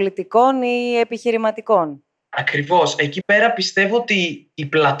εξαρτήσεων πολιτικών ή επιχειρηματικών. Ακριβώς. Εκεί πέρα πιστεύω ότι οι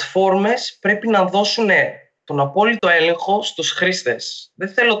πλατφόρμες πρέπει να δώσουν τον απόλυτο έλεγχο στους χρήστες. Δεν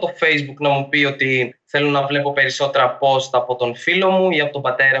θέλω το Facebook να μου πει ότι θέλω να βλέπω περισσότερα post από τον φίλο μου ή από τον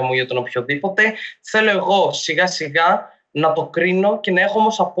πατέρα μου ή από τον οποιοδήποτε. Θέλω εγώ σιγά σιγά να το κρίνω και να έχω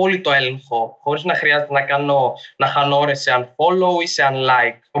όμως απόλυτο έλεγχο, χωρίς να χρειάζεται να χάνω ώρες σε unfollow ή σε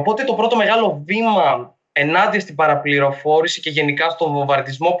unlike. Οπότε το πρώτο μεγάλο βήμα ενάντια στην παραπληροφόρηση και γενικά στον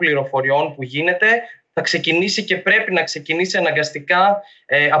βομβαρδισμό πληροφοριών που γίνεται θα ξεκινήσει και πρέπει να ξεκινήσει αναγκαστικά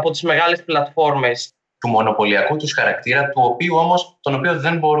από τις μεγάλες πλατφόρμες. Του μονοπωλιακού τους χαρακτήρα, τον οποίο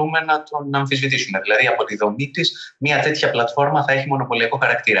δεν μπορούμε να τον αμφισβητήσουμε. Δηλαδή, από τη δομή της, μια τέτοια πλατφόρμα θα έχει μονοπωλιακό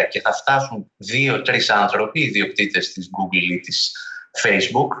χαρακτήρα και θα φτάσουν 2-3 άνθρωποι, ιδιοκτήτες της Google ή της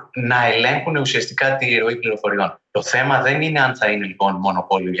Facebook, να ελέγχουν ουσιαστικά τη ροή πληροφοριών. Το θέμα δεν είναι αν θα είναι λοιπόν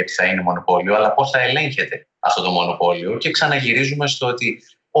μονοπόλιο, γιατί θα είναι μονοπόλιο, αλλά πώς θα ελέγχεται αυτό το μονοπόλιο. Και ξαναγυρίζουμε στο ότι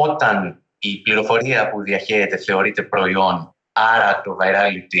όταν η πληροφορία που διαχέεται θεωρείται προϊόν, άρα το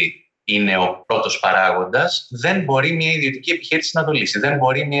virality είναι ο πρώτος παράγοντας, δεν μπορεί μια ιδιωτική επιχείρηση να το λύσει. Δεν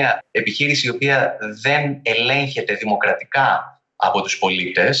μπορεί μια επιχείρηση η οποία δεν ελέγχεται δημοκρατικά από τους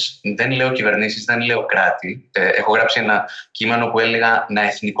πολίτες, δεν λέω κυβερνήσεις, δεν λέω κράτη. Έχω γράψει ένα κείμενο που έλεγα να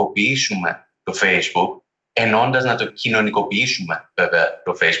εθνικοποιήσουμε το Facebook, εννοώντας να το κοινωνικοποιήσουμε βέβαια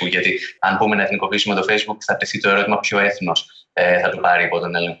το Facebook, γιατί αν πούμε να εθνικοποιήσουμε το Facebook θα τεθεί το ερώτημα ποιο έθνος θα το πάρει υπό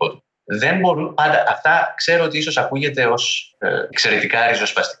τον έλεγχο του. δεν μπορούν πάντα. Αυτά ξέρω ότι ίσως ακούγεται ως εξαιρετικά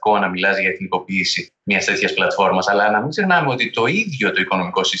ριζοσπαστικό να μιλάς για εθνικοποίηση μιας τέτοιας πλατφόρμας, αλλά να μην ξεχνάμε ότι το ίδιο το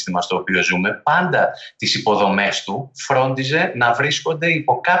οικονομικό σύστημα στο οποίο ζούμε, πάντα τις υποδομές του φρόντιζε να βρίσκονται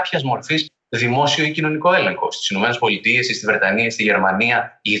υπό κάποιας μορφής δημόσιο ή κοινωνικό έλεγχο. Στις ΗΠΑ, στη Βρετανία, στη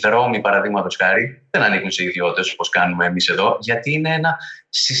Γερμανία, οι δρόμοι, παραδείγματος χάρη, δεν ανήκουν σε ιδιώτες όπως κάνουμε εμείς εδώ, γιατί είναι ένα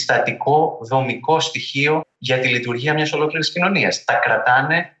συστατικό δομικό στοιχείο για τη λειτουργία μιας ολόκληρης κοινωνίας. Τα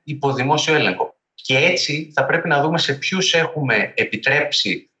κρατάνε υπό δημόσιο έλεγχο. Και έτσι θα πρέπει να δούμε σε ποιους έχουμε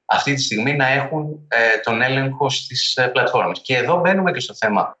επιτρέψει αυτή τη στιγμή να έχουν τον έλεγχο στις πλατφόρμες. Και εδώ μπαίνουμε και στο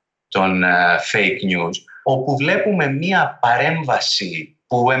θέμα των fake news, όπου βλέπουμε μία παρέμβαση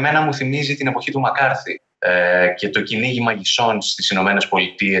που εμένα μου θυμίζει την εποχή του Μακάρθη και το κυνήγι μαγισσών στις Ηνωμένες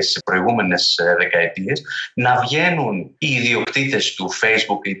Πολιτείες σε προηγούμενες δεκαετίες, να βγαίνουν οι ιδιοκτήτες του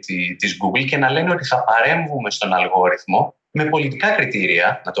Facebook ή της Google και να λένε ότι θα παρέμβουμε στον αλγόριθμο με πολιτικά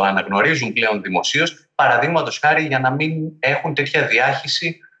κριτήρια, να το αναγνωρίζουν πλέον δημοσίως, παραδείγματος χάρη για να μην έχουν τέτοια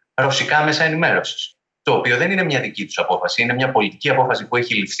διάχυση ρωσικά μέσα ενημέρωσης. Το οποίο δεν είναι μια δική τους απόφαση, είναι μια πολιτική απόφαση που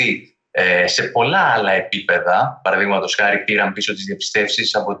έχει ληφθεί σε πολλά άλλα επίπεδα. Παραδείγματος χάρη, πήραν πίσω τις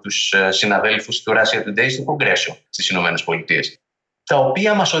διαπιστεύσεις από τους συναδέλφους του Russia Today στο Κογκρέσο στις Ηνωμένες Πολιτείες, τα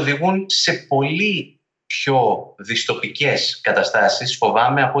οποία μας οδηγούν σε πολύ πιο δυστοπικές καταστάσεις,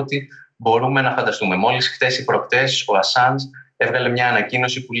 φοβάμαι, από ό,τι μπορούμε να φανταστούμε. Μόλις χτες ή προχτές ο Ασάντζ έβγαλε μια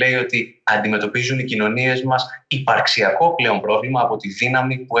ανακοίνωση που λέει ότι αντιμετωπίζουν οι κοινωνίες μας υπαρξιακό πλέον πρόβλημα από τη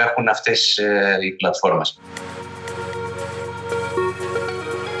δύναμη που έχουν αυτές οι πλατφόρμες.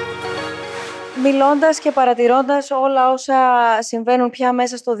 Μιλώντας και παρατηρώντας όλα όσα συμβαίνουν πια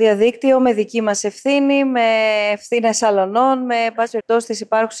μέσα στο διαδίκτυο, με δική μας ευθύνη, με ευθύνες αλωνών, με πάση περιπτώσει τις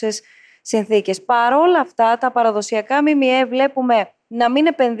υπάρχουσες συνθήκες. Παρόλα αυτά, τα παραδοσιακά ΜΜΕ βλέπουμε να μην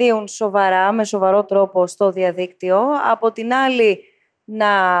επενδύουν σοβαρά, με σοβαρό τρόπο στο διαδίκτυο. Από την άλλη, να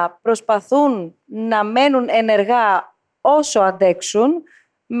προσπαθούν να μένουν ενεργά όσο αντέξουν,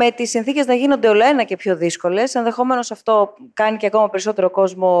 με τις συνθήκες να γίνονται όλο ένα και πιο δύσκολες. Ενδεχομένως αυτό κάνει και ακόμα περισσότερο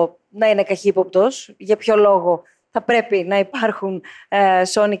κόσμο να είναι καχύποπτος. Για ποιο λόγο θα πρέπει να υπάρχουν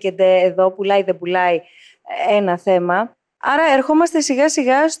Sony και Ντε εδώ, πουλάει δεν πουλάει, ένα θέμα. Άρα ερχόμαστε σιγά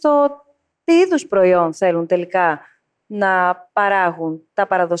σιγά στο τι είδους προϊόν θέλουν τελικά να παράγουν τα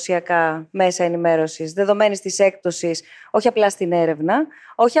παραδοσιακά μέσα ενημέρωσης, δεδομένης της έκπτωσης, όχι απλά στην έρευνα,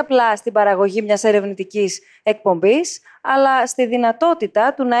 όχι απλά στην παραγωγή μιας ερευνητικής εκπομπής, αλλά στη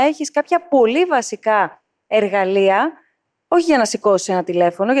δυνατότητα του να έχεις κάποια πολύ βασικά εργαλεία, όχι για να σηκώσεις ένα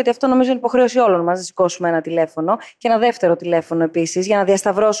τηλέφωνο, γιατί αυτό νομίζω είναι υποχρέωση όλων μας να σηκώσουμε ένα τηλέφωνο και ένα δεύτερο τηλέφωνο επίσης, για να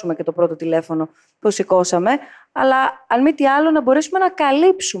διασταυρώσουμε και το πρώτο τηλέφωνο που σηκώσαμε, αλλά αν μη τι άλλο να μπορέσουμε να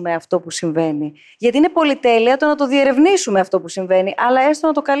καλύψουμε αυτό που συμβαίνει. Γιατί είναι πολυτέλεια το να το διερευνήσουμε αυτό που συμβαίνει, αλλά έστω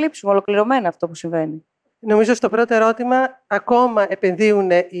να το καλύψουμε ολοκληρωμένα αυτό που συμβαίνει. Νομίζω στο πρώτο ερώτημα, ακόμα επενδύουν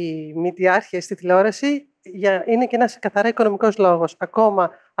οι μηντιάρχες στη τηλεόραση, είναι και ένας καθαρά οικονομικός λόγος.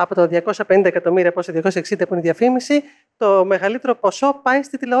 Ακόμα από το 250 εκατομμύρια προς το 260 που είναι η διαφήμιση, το μεγαλύτερο ποσό πάει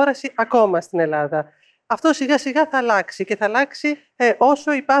στη τηλεόραση ακόμα στην Ελλάδα. Αυτό σιγά σιγά θα αλλάξει και θα αλλάξει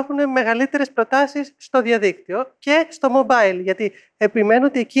όσο υπάρχουν μεγαλύτερες προτάσεις στο διαδίκτυο και στο mobile, γιατί επιμένω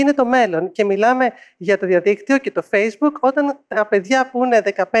ότι εκεί είναι το μέλλον και μιλάμε για το διαδίκτυο και το Facebook όταν τα παιδιά που είναι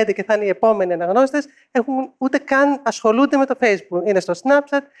 15 και θα είναι οι επόμενοι αναγνώστες ούτε καν ασχολούνται με το Facebook. Είναι στο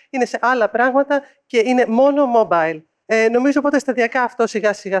Snapchat, είναι σε άλλα πράγματα και είναι μόνο mobile. Νομίζω οπότε σταδιακά αυτό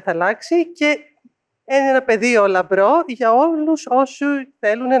σιγά σιγά θα αλλάξει και είναι ένα πεδίο λαμπρό για όλους όσοι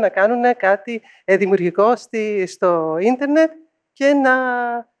θέλουν να κάνουν κάτι δημιουργικό στο ίντερνετ και να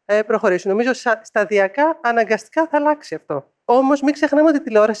προχωρήσουν. Νομίζω σταδιακά, αναγκαστικά θα αλλάξει αυτό. Όμως μην ξεχνάμε ότι η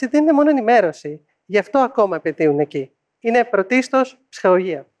τηλεόραση δεν είναι μόνο ενημέρωση. Γι' αυτό ακόμα επενδύουν εκεί. Είναι πρωτίστως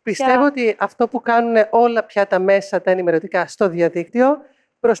ψυχαγωγία. Πιστεύω ότι αυτό που κάνουν όλα πια τα μέσα τα ενημερωτικά στο διαδίκτυο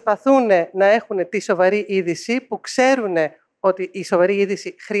προσπαθούν να έχουν τη σοβαρή είδηση που ξέρουν ότι η σοβαρή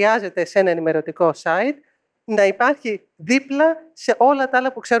είδηση χρειάζεται σε ένα ενημερωτικό site, να υπάρχει δίπλα σε όλα τα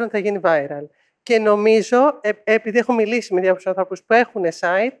άλλα που ξέρουν θα γίνει viral. Και νομίζω, επειδή έχω μιλήσει με διάφορους ανθρώπους που έχουν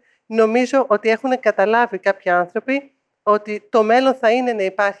site, νομίζω ότι έχουν καταλάβει κάποιοι άνθρωποι ότι το μέλλον θα είναι να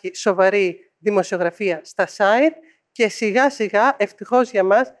υπάρχει σοβαρή δημοσιογραφία στα site και σιγά σιγά, ευτυχώς για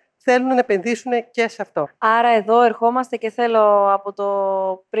μας, θέλουν να επενδύσουν και σε αυτό. Άρα εδώ ερχόμαστε και θέλω από το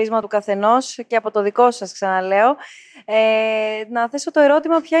πρίσμα του καθενός και από το δικό σας, ξαναλέω, να θέσω το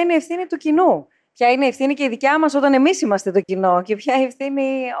ερώτημα ποια είναι η ευθύνη του κοινού. Ποια είναι η ευθύνη και η δικιά μας όταν εμείς είμαστε το κοινό και ποια είναι η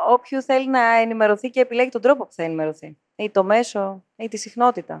ευθύνη όποιου θέλει να ενημερωθεί και επιλέγει τον τρόπο που θα ενημερωθεί. Ή το μέσο ή τη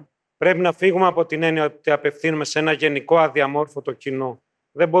συχνότητα. Πρέπει να φύγουμε από την έννοια ότι απευθύνουμε σε ένα γενικό αδιαμόρφωτο κοινό.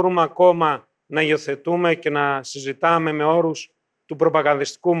 Δεν μπορούμε ακόμα να υιοθετούμε και να συζητάμε με όρους του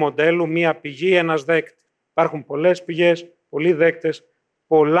προπαγανδιστικού μοντέλου μία πηγή, ένας δέκτη. Υπάρχουν πολλές πηγές, πολλοί δέκτες.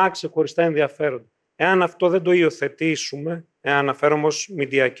 πολλά ξεχωριστά ενδιαφέροντα. Εάν αυτό δεν το υιοθετήσουμε, εάν αναφέρομαι ως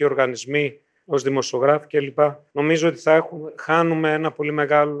μηντιακοί οργανισμοί, ως δημοσιογράφοι κλπ., νομίζω ότι χάνουμε ένα πολύ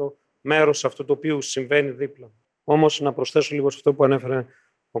μεγάλο μέρος αυτού το οποίο συμβαίνει δίπλα. Όμως, να προσθέσω λίγο σε αυτό που ανέφερε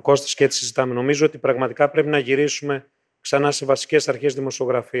ο Κώστας και έτσι συζητάμε. Νομίζω ότι πραγματικά πρέπει να γυρίσουμε ξανά σε βασικές αρχές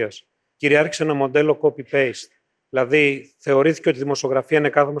δημοσιογραφίας. Κυριάρχησε ένα μοντέλο copy-paste. Δηλαδή, θεωρήθηκε ότι η δημοσιογραφία είναι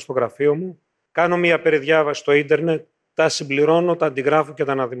κάθομαι στο γραφείο μου, κάνω μία περιδιάβαση στο ίντερνετ, τα συμπληρώνω, τα αντιγράφω και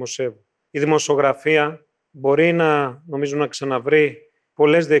τα αναδημοσιεύω. Η δημοσιογραφία μπορεί νομίζω να ξαναβρει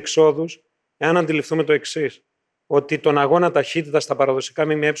πολλές διεξόδους, εάν αντιληφθούμε το εξής, ότι τον αγώνα ταχύτητα στα παραδοσιακά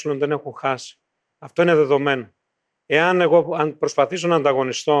ΜΜΕ δεν έχουν χάσει. Αυτό είναι δεδομένο. Αν προσπαθήσω να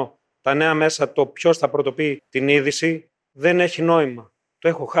ανταγωνιστώ τα νέα μέσα, το ποιος θα πρωτοποιεί την είδηση, δεν έχει νόημα. Το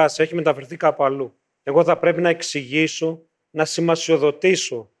έχω χάσει, έχει μεταφερθεί κάπου αλλού. Εγώ θα πρέπει να εξηγήσω, να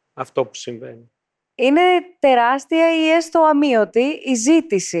σημασιοδοτήσω αυτό που συμβαίνει. Είναι τεράστια ή έστω αμείωτη η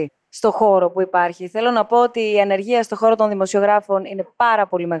ζήτηση στο χώρο που υπάρχει. Θέλω να πω ότι η ανεργία στο χώρο των δημοσιογράφων είναι πάρα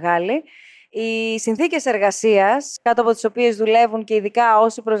πολύ μεγάλη. Οι συνθήκες εργασίας, κάτω από τις οποίες δουλεύουν και ειδικά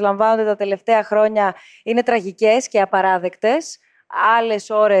όσοι προσλαμβάνονται τα τελευταία χρόνια, είναι τραγικές και απαράδεκτες. Άλλες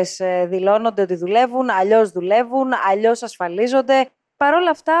ώρες δηλώνονται ότι δουλεύουν, αλλιώς ασφαλίζονται. Παρ' όλα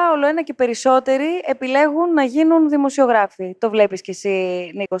αυτά, όλο ένα και περισσότεροι επιλέγουν να γίνουν δημοσιογράφοι. Το βλέπεις κι εσύ,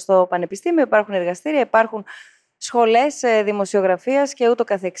 Νίκο, στο πανεπιστήμιο. Υπάρχουν εργαστήρια, υπάρχουν σχολές δημοσιογραφίας και ούτω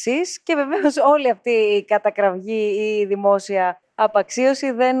καθεξής. Και βεβαίως όλη αυτή η κατακραυγή ή η δημόσια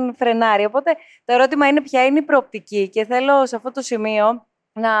απαξίωση δεν φρενάρει. Οπότε το ερώτημα είναι ποια είναι η προοπτική. Και θέλω σε αυτό το σημείο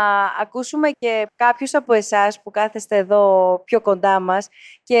να ακούσουμε και κάποιους από εσάς που κάθεστε εδώ πιο κοντά μας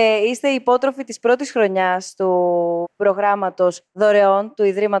και είστε υπότροφοι της πρώτης χρονιάς του προγράμματος δωρεών του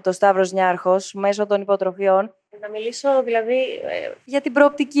Ιδρύματος Σταύρος Νιάρχος μέσω των υποτροφιών. Να μιλήσω δηλαδή για την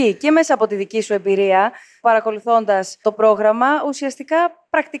προοπτική και μέσα από τη δική σου εμπειρία, παρακολουθώντας το πρόγραμμα, ουσιαστικά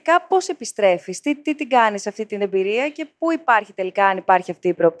πρακτικά πώς επιστρέφεις, τι την κάνεις αυτή την εμπειρία και πού υπάρχει τελικά, αν υπάρχει αυτή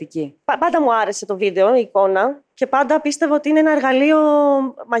η προοπτική. Πάντα μου άρεσε το βίντεο, η εικόνα και πάντα πίστευα ότι είναι ένα εργαλείο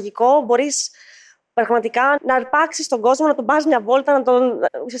μαγικό. Μπορείς πραγματικά να αρπάξεις τον κόσμο, να τον πας μια βόλτα,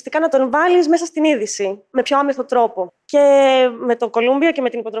 ουσιαστικά να τον βάλεις μέσα στην είδηση με πιο άμεσο τρόπο. Και με το Κολούμπια και με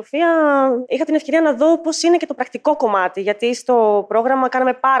την υποτροφία είχα την ευκαιρία να δω πώς είναι και το πρακτικό κομμάτι. Γιατί στο πρόγραμμα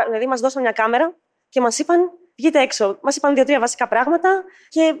δηλαδή μας δώσαν μια κάμερα και μας είπαν βγείτε έξω. Μας είπαν 2-3 βασικά πράγματα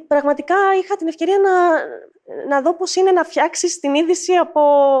και πραγματικά είχα την ευκαιρία να δω πώς είναι να φτιάξεις την είδηση από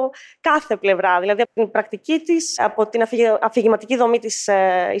κάθε πλευρά. Δηλαδή από την πρακτική της, από την αφηγηματική δομή της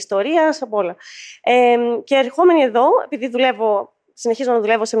ιστορίας, από όλα. Και ερχόμενη εδώ, επειδή συνεχίζω να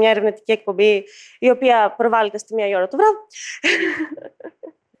δουλεύω σε μια ερευνητική εκπομπή η οποία προβάλλεται στη 1 η ώρα το βράδυ,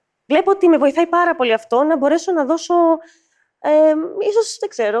 βλέπω ότι με βοηθάει πάρα πολύ αυτό να μπορέσω να δώσω, ίσως, δεν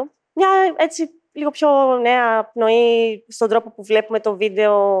ξέρω, μια έτσι λίγο πιο νέα πνοή στον τρόπο που βλέπουμε το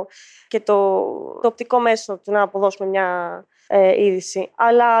βίντεο και το οπτικό μέσο του να αποδώσουμε μια είδηση.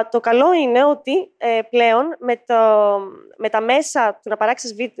 Αλλά το καλό είναι ότι πλέον με τα μέσα του να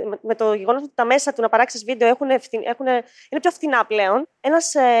παράξεις βίντεο, με το γεγονός ότι τα μέσα του να παράξεις βίντεο είναι πιο φθηνά πλέον,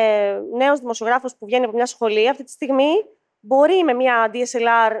 ένας νέος δημοσιογράφος που βγαίνει από μια σχολή αυτή τη στιγμή μπορεί με μια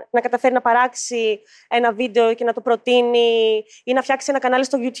DSLR να καταφέρει να παράξει ένα βίντεο και να το προτείνει ή να φτιάξει ένα κανάλι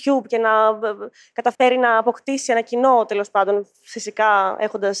στο YouTube και να καταφέρει να αποκτήσει ένα κοινό, τέλος πάντων, φυσικά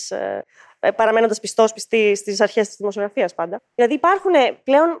παραμένοντας πιστή στις αρχές της δημοσιογραφίας πάντα. Δηλαδή υπάρχουν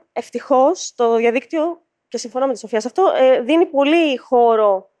πλέον ευτυχώς το διαδίκτυο, και συμφωνώ με τη Σοφία σε αυτό, δίνει πολύ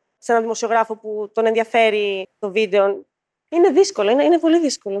χώρο σε έναν δημοσιογράφο που τον ενδιαφέρει το βίντεο. Είναι δύσκολο, είναι πολύ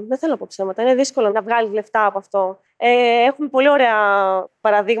δύσκολο. Δεν θέλω να πω ψέματα. Είναι δύσκολο να βγάλεις λεφτά από αυτό. Έχουμε πολύ ωραία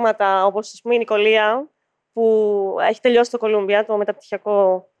παραδείγματα, όπως ας πούμε η Νικολία, που έχει τελειώσει το Κολούμπια, το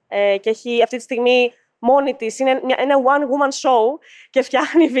μεταπτυχιακό, και έχει αυτή τη στιγμή μόνη της. Είναι ένα one-woman show και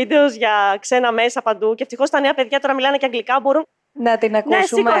φτιάχνει βίντεο για ξένα μέσα παντού. Και ευτυχώς τα νέα παιδιά τώρα μιλάνε και αγγλικά, μπορούν να την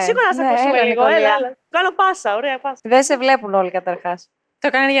ακούσουμε. Ναι, σίγουρα να σε ακούσουμε λίγο. Έλα. Κάνω πάσα, ωραία πάσα. Δεν σε βλέπουν όλοι καταρχάς. Το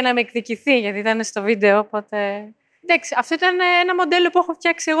έκανα για να με εκδικηθεί, γιατί ήταν στο βίντεο, οπότε... Εντάξει, αυτό ήταν ένα μοντέλο που έχω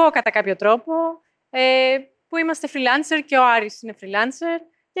φτιάξει εγώ κατά κάποιο τρόπο, που είμαστε freelancer και ο Άρης είναι freelancer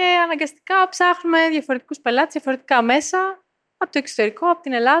και αναγκαστικά ψάχνουμε διαφορετικούς πελάτες, διαφορετικά μέσα, από το εξωτερικό, από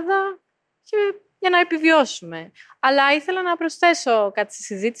την Ελλάδα, και για να επιβιώσουμε. Αλλά ήθελα να προσθέσω κάτι στη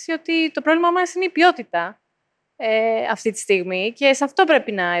συζήτηση, ότι το πρόβλημα μας είναι η ποιότητα αυτή τη στιγμή και σε αυτό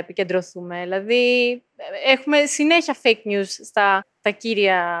πρέπει να επικεντρωθούμε. Δηλαδή, έχουμε συνέχεια fake news στα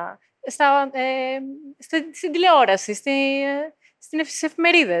κύρια... στην τηλεόραση, στις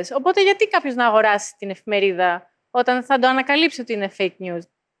εφημερίδες. Οπότε γιατί κάποιος να αγοράσει την εφημερίδα όταν θα το ανακαλύψει ότι είναι fake news?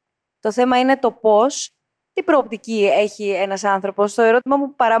 Το θέμα είναι το πώς, τι προοπτική έχει ένας άνθρωπος. Το ερώτημα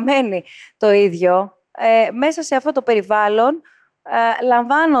μου παραμένει το ίδιο. Μέσα σε αυτό το περιβάλλον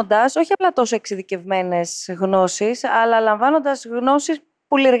λαμβάνοντας όχι απλά τόσο εξειδικευμένες γνώσεις, αλλά λαμβάνοντας γνώσεις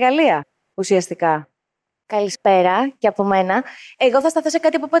πολυεργαλεία ουσιαστικά. Καλησπέρα και από μένα. Εγώ θα σταθώ σε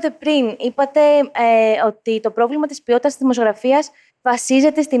κάτι που είπατε πριν. Είπατε ότι το πρόβλημα της ποιότητας της δημοσιογραφίας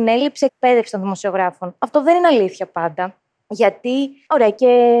βασίζεται στην έλλειψη εκπαίδευση των δημοσιογράφων. Αυτό δεν είναι αλήθεια πάντα. Γιατί, ωραία,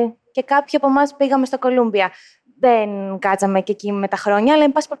 και κάποιοι από εμάς πήγαμε στο Κολούμπια. Δεν κάτσαμε και εκεί με τα χρόνια, αλλά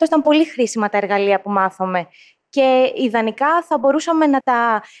εν πάση περιπτώσει ήταν πολύ χρήσιμα τα εργαλεία που μάθαμε. Και ιδανικά θα μπορούσαμε να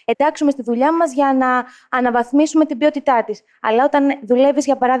τα εντάξουμε στη δουλειά μας για να αναβαθμίσουμε την ποιότητά της. Αλλά όταν δουλεύεις,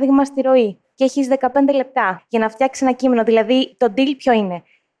 για παράδειγμα, στη ροή και έχεις 15 λεπτά για να φτιάξεις ένα κείμενο, δηλαδή το deal ποιο είναι?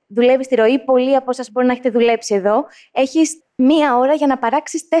 Δουλεύεις στη ροή, πολλοί από εσάς μπορεί να έχετε δουλέψει εδώ. Έχεις 1 ώρα για να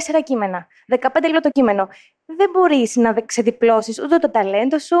παράξεις 4 κείμενα. 15 λεπτά το κείμενο. Δεν μπορείς να ξεδιπλώσεις ούτε το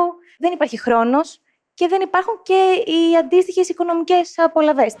ταλέντο σου, δεν υπάρχει χρόνος και δεν υπάρχουν και οι αντίστοιχες οικονομικές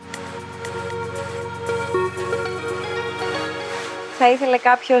απολαβές. Θα ήθελε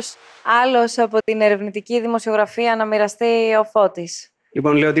κάποιος άλλος από την ερευνητική δημοσιογραφία να μοιραστεί ο Φώτης?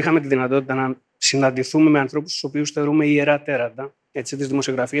 Λοιπόν, λέω ότι είχαμε τη δυνατότητα να συναντηθούμε με ανθρώπους τους οποίους θεωρούμε ιερά τέρατα. Έτσι, της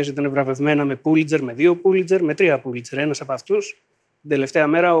δημοσιογραφίας ήταν βραβευμένα με Pulitzer, με 2 Pulitzer, με 3 Pulitzer. Ένας από αυτούς, την τελευταία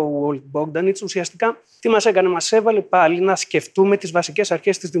μέρα, ο Walt Bogdanich, ουσιαστικά τι μας έκανε? Μας έβαλε πάλι να σκεφτούμε τις βασικές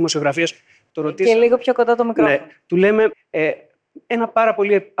αρχές της δημοσιογραφίας. Και λίγο πιο κοντά το μικρόφωνο. Ναι, του λέμε ένα πάρα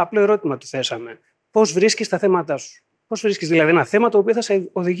πολύ απλό ερώτημα του θέσαμε. Πώς βρίσκεις τα θέματα σου? Πώς βρίσκεις δηλαδή ένα θέμα το οποίο θα σε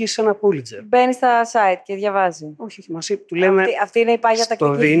οδηγήσει σε ένα Pulitzer? Μπαίνει στα site και διαβάζει. Όχι, του λέμε. Αυτή είναι η πάγια τακτική.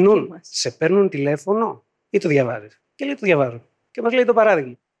 Το δίνουν, σε παίρνουν τηλέφωνο ή το διαβάζεις? Και λέει το διαβάζω. Και μας λέει το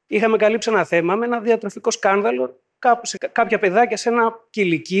παράδειγμα. Είχαμε καλύψει ένα θέμα με ένα διατροφικό σκάνδαλο. Κάποια παιδάκια σε ένα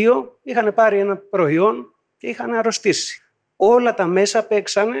κηλικείο είχαν πάρει ένα προϊόν και είχαν αρρωστήσει. Όλα τα μέσα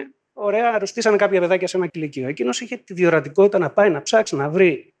παίξανε. Ωραία, αρρωστήσανε κάποια παιδάκια σε ένα κηλικείο. Εκείνος είχε τη διορατικότητα να πάει να ψάξει να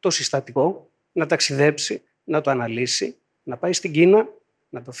βρει το συστατικό, να ταξιδέψει, να το αναλύσει, να πάει στην Κίνα,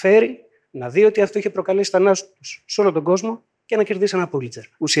 να το φέρει, να δει ότι αυτό είχε προκαλέσει θανάτους σε όλο τον κόσμο και να κερδίσει ένα Pulitzer.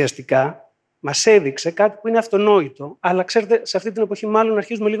 Ουσιαστικά μας έδειξε κάτι που είναι αυτονόητο, αλλά ξέρετε, σε αυτή την εποχή μάλλον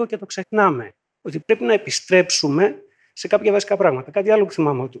αρχίζουμε λίγο και το ξεχνάμε. Ότι πρέπει να επιστρέψουμε σε κάποια βασικά πράγματα. Κάτι άλλο που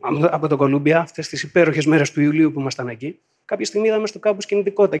θυμάμαι από το Κολούμπια, αυτές τις υπέροχες μέρες του Ιουλίου που ήμασταν εκεί, κάποια στιγμή είδαμε στο κάμπους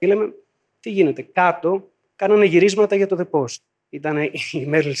κινητικότητα και λέμε τι γίνεται. Κάτω κάνανε γυρίσματα για το The Post. Ήταν η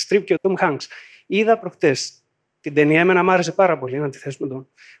Meryl Streep και ο Tom Hanks. Είδα προχτές την ταινία, εμένα μ' άρεσε πάρα πολύ, να τη θέσουμε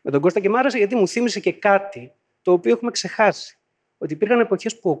με τον Κώστα, και μ' άρεσε γιατί μου θύμισε και κάτι το οποίο έχουμε ξεχάσει. Ότι υπήρχαν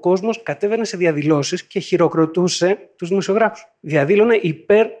εποχές που ο κόσμος κατέβαινε σε διαδηλώσεις και χειροκροτούσε τους δημοσιογράφους. Διαδήλωνε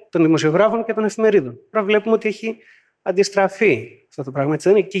υπέρ των δημοσιογράφων και των εφημερίδων. Τώρα βλέπουμε ότι έχει αντιστραφεί αυτό το πράγμα. Έτσι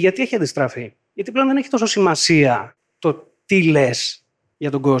δεν είναι? Και γιατί έχει αντιστραφεί? Γιατί πλέον δεν έχει τόσο σημασία το τι λες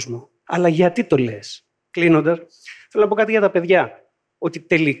για τον κόσμο, αλλά γιατί το λες. Κλείνοντας, θέλω να πω κάτι για τα παιδιά. Ότι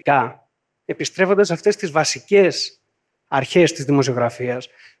τελικά, επιστρέφοντας σε αυτές τις βασικές αρχές της δημοσιογραφίας,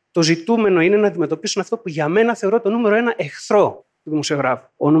 το ζητούμενο είναι να αντιμετωπίσουν αυτό που για μένα θεωρώ το νούμερο 1 εχθρό του δημοσιογράφου.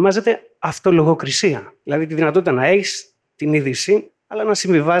 Ονομάζεται αυτολογοκρισία. Δηλαδή τη δυνατότητα να έχεις την είδηση, αλλά να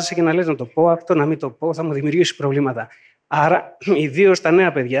συμβιβάζεσαι και να λες να το πω, αυτό να μην το πω, θα μου δημιουργήσει προβλήματα. Άρα, ιδίως τα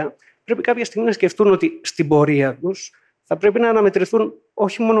νέα παιδιά, πρέπει κάποια στιγμή να σκεφτούν ότι στην πορεία τους θα πρέπει να αναμετρηθούν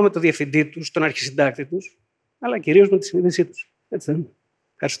όχι μόνο με το διευθυντή τους, τον αρχισυντάκτη τους, αλλά κυρίως με τη συνείδησή τους. Έτσι δεν είναι?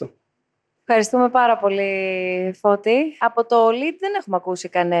 Ευχαριστώ. Ευχαριστούμε πάρα πολύ, Φώτη. Από το lead δεν έχουμε ακούσει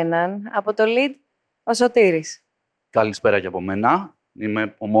κανέναν. Από το lead, ο Σωτήρης. Καλησπέρα και από μένα.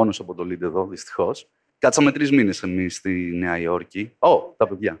 Είμαι ο μόνος από το lead εδώ, δυστυχώς. Κάτσαμε 3 μήνες εμείς στη Νέα Υόρκη. Τα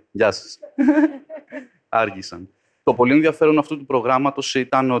παιδιά. Γεια σας. Άργησαν. Το πολύ ενδιαφέρον αυτού του προγράμματος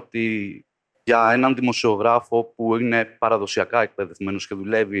ήταν ότι για έναν δημοσιογράφο που είναι παραδοσιακά εκπαιδευμένος και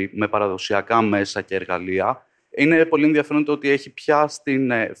δουλεύει με παραδοσιακά μέσα και εργαλεία, είναι πολύ ενδιαφέρον το ότι έχει πια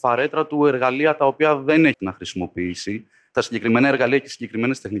στην φαρέτρα του εργαλεία τα οποία δεν έχει να χρησιμοποιήσει. Τα συγκεκριμένα εργαλεία και οι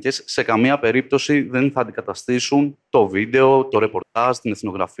συγκεκριμένες τεχνικές σε καμία περίπτωση δεν θα αντικαταστήσουν το βίντεο, το ρεπορτάζ, την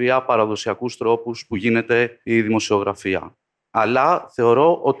εθνογραφία, παραδοσιακούς τρόπους που γίνεται η δημοσιογραφία. Αλλά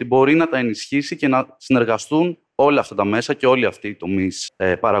θεωρώ ότι μπορεί να τα ενισχύσει και να συνεργαστούν όλα αυτά τα μέσα και όλοι αυτοί οι τομείς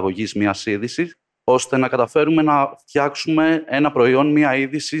παραγωγής μιας είδησης, ώστε να καταφέρουμε να φτιάξουμε ένα προϊόν, μια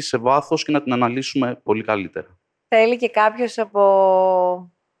είδηση σε βάθος και να την αναλύσουμε πολύ καλύτερα. Θέλει και κάποιος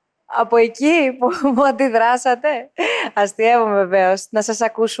από εκεί που αντιδράσατε? Αστειεύομαι βεβαίως. Να σας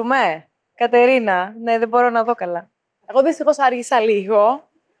ακούσουμε. Κατερίνα, ναι, δεν μπορώ να δω καλά. Εγώ δυστυχώς άργησα λίγο.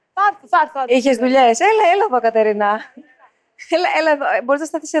 Θα έρθω. Είχες δουλειές? Έλα εδώ, Κατερίνα. Έλα εδώ. Μπορείς να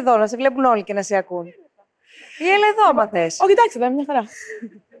σταθείς εδώ, να σε βλέπουν όλοι και να σε ακούν. Ή έλα εδώ, άμα θες. Όχι, εντάξει, δεν είναι μια χαρά.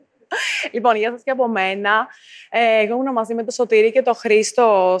 Λοιπόν, γεια σας και από μένα. Εγώ ήμουν μαζί με τον Σωτήρη και τον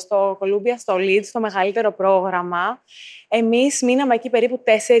Χρήστο στο Κολούμπια, στο Leeds, στο μεγαλύτερο πρόγραμμα. Εμείς μείναμε εκεί περίπου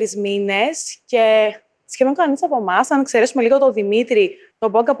 4 μήνες και σχεδόν κανείς από εμάς, αν εξαιρέσουμε λίγο τον Δημήτρη, τον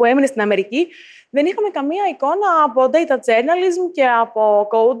Μπόγκα που έμεινε στην Αμερική, δεν είχαμε καμία εικόνα από data journalism και από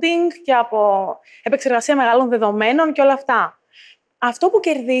coding και από επεξεργασία μεγάλων δεδομένων και όλα αυτά. Αυτό που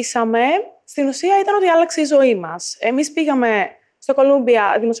κερδίσαμε, στην ουσία, ήταν ότι άλλαξε η ζωή μας. Εμείς πήγαμε στο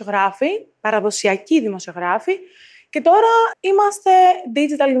Κολούμπια δημοσιογράφοι, παραδοσιακοί δημοσιογράφοι, και τώρα είμαστε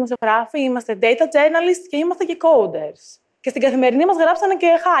digital δημοσιογράφοι, είμαστε data journalists και είμαστε και coders. Και στην καθημερινή μας γράψανε και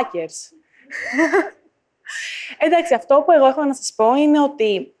hackers. Εντάξει, αυτό που εγώ έχω να σας πω είναι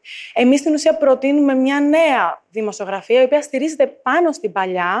ότι εμείς στην ουσία προτείνουμε μια νέα δημοσιογραφία, η οποία στηρίζεται πάνω στην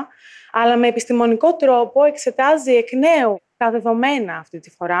παλιά, αλλά με επιστημονικό τρόπο εξετάζει εκ νέου τα δεδομένα αυτή τη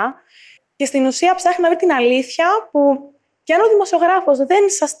φορά και στην ουσία ψάχνει να βρει την αλήθεια που και αν ο δημοσιογράφος δεν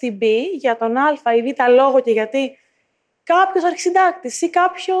σας την πει για τον α ή β λόγο και γιατί κάποιος αρχισυντάκτης ή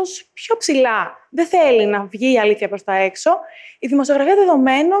κάποιος πιο ψηλά δεν θέλει να βγει η αλήθεια προς τα έξω, η δημοσιογραφία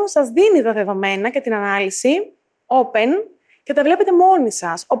δεδομένων σας δίνει τα δεδομένα και την ανάλυση open και τα βλέπετε μόνοι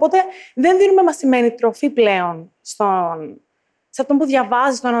σας. Οπότε δεν δίνουμε μαστημένη τροφή πλέον σε αυτόν που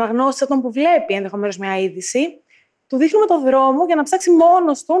διαβάζει, στον αναγνώστη, σε αυτόν που βλέπει ενδεχομένως μια είδηση. Του δείχνουμε το δρόμο για να ψάξει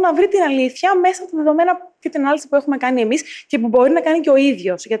μόνος του να βρει την αλήθεια μέσα από τα δεδομένα και την ανάλυση που έχουμε κάνει εμείς και που μπορεί να κάνει και ο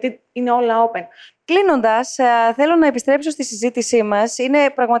ίδιος, γιατί είναι όλα open. Κλείνοντας, θέλω να επιστρέψω στη συζήτησή μας. Είναι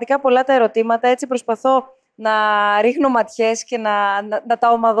πραγματικά πολλά τα ερωτήματα, έτσι προσπαθώ να ρίχνω ματιές και να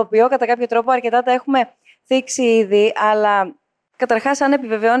τα ομαδοποιώ κατά κάποιο τρόπο. Αρκετά τα έχουμε θίξει ήδη, αλλά καταρχάς, αν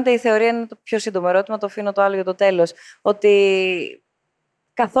επιβεβαιώνεται η θεωρία, είναι το πιο σύντομο ερώτημα, το αφήνω το άλλο για το τέλος, ότι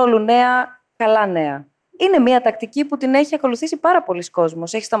καθόλου νέα, καλά νέα. Είναι μια τακτική που την έχει ακολουθήσει πάρα πολλοί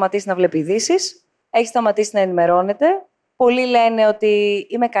κόσμος. Έχει σταματήσει να βλέπει ειδήσεις, έχει σταματήσει να ενημερώνεται. Πολλοί λένε ότι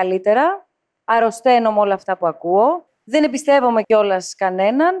είμαι καλύτερα, αρρωσταίνω με όλα αυτά που ακούω, δεν εμπιστεύομαι κιόλας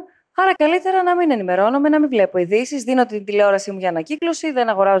κανέναν, άρα καλύτερα να μην ενημερώνομαι, να μην βλέπω ειδήσεις, δίνω την τηλεόρασή μου για ανακύκλωση, δεν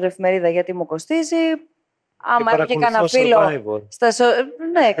αγοράζω εφημερίδα γιατί μου κοστίζει. Άμα έχω και κανένα φίλο.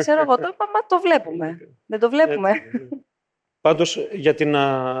 Ναι, ξέρω εγώ, μα το βλέπουμε. Δεν το βλέπουμε. Πάντως,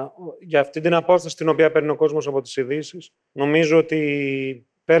 για αυτή την απόσταση την οποία παίρνει ο κόσμος από τις ειδήσεις, νομίζω ότι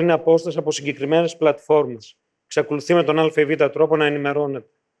παίρνει απόσταση από συγκεκριμένες πλατφόρμες. Ξεκολουθεί με τον α ή β τρόπο να ενημερώνεται.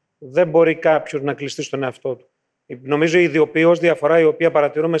 Δεν μπορεί κάποιος να κλειστεί στον εαυτό του. Νομίζω η ιδιοποιώς διαφορά η οποία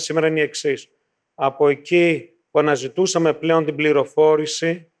παρατηρούμε σήμερα είναι η εξής. Από εκεί που αναζητούσαμε πλέον την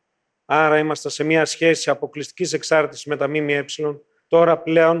πληροφόρηση, άρα είμαστε σε μια σχέση αποκλειστικής εξάρτησης με τα ΜΜΕ, τώρα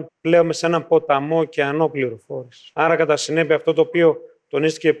πλέον σε έναν ποταμό ωκεανό πληροφόρηση. Άρα, κατά συνέπεια, αυτό το οποίο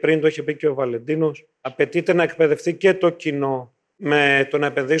τονίστηκε πριν, το είχε πει και ο Βαλεντίνος, απαιτείται να εκπαιδευτεί και το κοινό με το να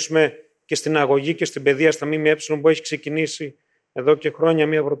επενδύσουμε και στην αγωγή και στην παιδεία στα ΜΜΕ που έχει ξεκινήσει εδώ και χρόνια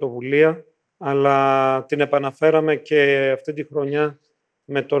μια πρωτοβουλία, αλλά την επαναφέραμε και αυτή τη χρονιά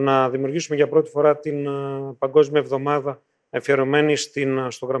με το να δημιουργήσουμε για πρώτη φορά την Παγκόσμια Εβδομάδα αφιερωμένη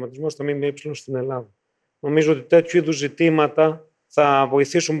στο γραμματισμό στα ΜΜΕ στην Ελλάδα. Νομίζω ότι τέτοιου είδους ζητήματα θα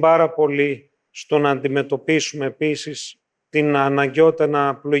βοηθήσουν πάρα πολύ στο να αντιμετωπίσουμε επίσης την αναγκαιότητα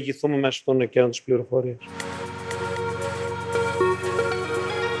να πλοηγηθούμε μέσα στον ωκεανό της πληροφορίας.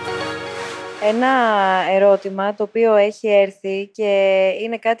 Ένα ερώτημα το οποίο έχει έρθει και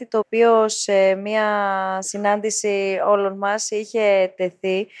είναι κάτι το οποίο σε μια συνάντηση όλων μας είχε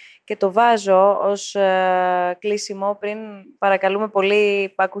τεθεί και το βάζω ως κλείσιμο πριν παρακαλούμε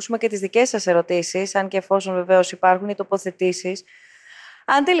πολύ να ακούσουμε και τις δικές σας ερωτήσεις, αν και εφόσον βεβαίως υπάρχουν οι τοποθετήσεις.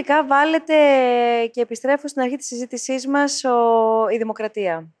 Αν τελικά βάλετε, και επιστρέφω στην αρχή της συζήτησής μας, η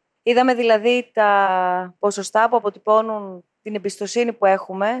δημοκρατία. Είδαμε δηλαδή τα ποσοστά που αποτυπώνουν την εμπιστοσύνη που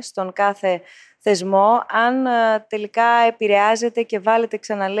έχουμε στον κάθε θεσμό, αν τελικά επηρεάζεται και βάλετε,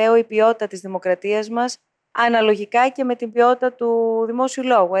 ξαναλέω, η ποιότητα της δημοκρατίας μας αναλογικά και με την ποιότητα του δημόσιου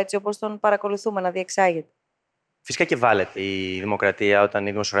λόγου, έτσι όπως τον παρακολουθούμε να διεξάγεται. Φυσικά και βάλετε η δημοκρατία όταν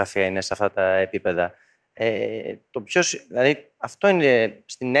η δημοσιογραφία είναι σε αυτά τα επίπεδα. Δηλαδή, αυτό είναι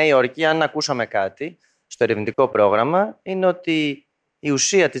στη Νέα Υόρκη, αν ακούσαμε κάτι στο ερευνητικό πρόγραμμα, είναι ότι η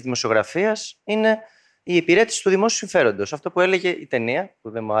ουσία της δημοσιογραφίας είναι η υπηρέτηση του δημόσιου συμφέροντος. Αυτό που έλεγε η ταινία, που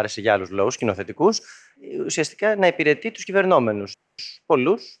δεν μου άρεσε για άλλους λόγους σκηνοθετικούς, ουσιαστικά να υπηρετεί τους κυβερνόμενους, τους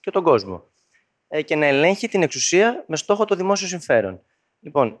πολλούς και τον κόσμο. Και να ελέγχει την εξουσία με στόχο το δημόσιο συμφέρον.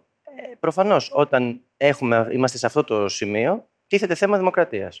 Λοιπόν, προφανώς όταν είμαστε σε αυτό το σημείο, τίθεται θέμα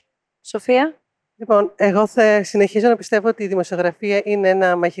δημοκρατίας. Σοφία. Λοιπόν, εγώ θα συνεχίζω να πιστεύω ότι η δημοσιογραφία είναι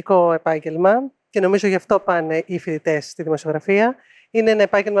ένα μαγικό επάγγελμα και νομίζω γι' αυτό πάνε οι φοιτητές στη δημοσιογραφία. Είναι ένα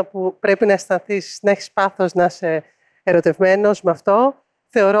επάγγελμα που πρέπει να αισθανθείς, να έχεις πάθος, να είσαι ερωτευμένος με αυτό.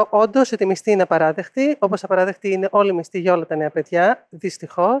 Θεωρώ όντως ότι η μισθή είναι απαράδεκτη, όπως απαράδεκτη είναι όλη η μισθή για όλα τα νέα παιδιά,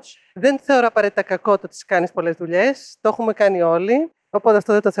 δυστυχώς. Δεν θεωρώ απαραίτητα κακό το ότι κάνεις πολλές δουλειές. Το έχουμε κάνει όλοι, οπότε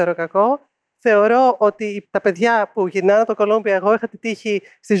αυτό δεν το θεωρώ κακό. Θεωρώ ότι τα παιδιά που γυρνάνε το Κολούμπια, εγώ είχα τη τύχη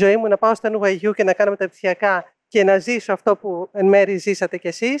στη ζωή μου να πάω στο NYU και να κάνω μεταπτυχιακά και να ζήσω αυτό που εν μέρει ζήσατε κι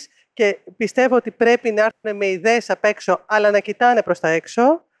εσείς. Και πιστεύω ότι πρέπει να έρθουν με ιδέες απ' έξω, αλλά να κοιτάνε προς τα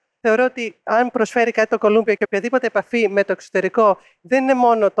έξω. Θεωρώ ότι αν προσφέρει κάτι το Κολούμπια και οποιαδήποτε επαφή με το εξωτερικό, δεν είναι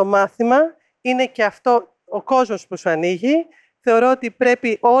μόνο το μάθημα, είναι και αυτό ο κόσμος που σου ανοίγει. Θεωρώ ότι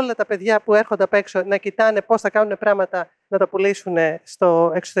πρέπει όλα τα παιδιά που έρχονται απ' έξω να κοιτάνε πώς θα κάνουν πράγματα να τα πουλήσουν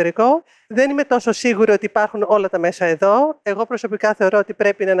στο εξωτερικό. Δεν είμαι τόσο σίγουρη ότι υπάρχουν όλα τα μέσα εδώ. Εγώ προσωπικά θεωρώ ότι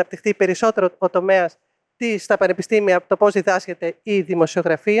πρέπει να αναπτυχθεί περισσότερο ο τομέας στα πανεπιστήμια, το πώς διδάσκεται η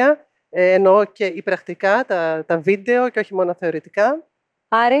δημοσιογραφία. Εννοώ και η πρακτικά, τα βίντεο και όχι μόνο θεωρητικά.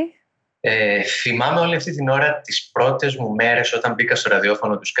 Άρη. Θυμάμαι όλη αυτή την ώρα τις πρώτες μου μέρες όταν μπήκα στο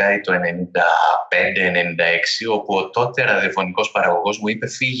ραδιόφωνο του Sky το 95-96, όπου ο τότε ραδιοφωνικός παραγωγός μου είπε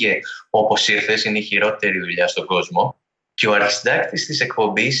 «Φύγε όπως ήρθες, είναι η χειρότερη δουλειά στον κόσμο». Και ο αρχισυντάκτης της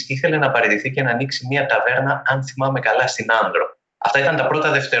εκπομπής ήθελε να παραιτηθεί και να ανοίξει μια ταβέρνα, αν θυμάμαι καλά, στην Άνδρο. Αυτά ήταν τα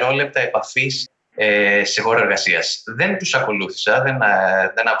πρώτα δευτερόλεπτα επαφής σε χώρο εργασίας. Δεν τους ακολούθησα,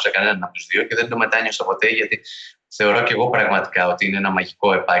 δεν άκουσα κανέναν από τους δύο και δεν το μετάνιωσα ποτέ, γιατί θεωρώ και εγώ πραγματικά ότι είναι ένα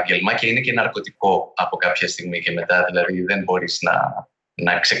μαγικό επάγγελμα και είναι και ναρκωτικό από κάποια στιγμή και μετά. Δηλαδή δεν μπορείς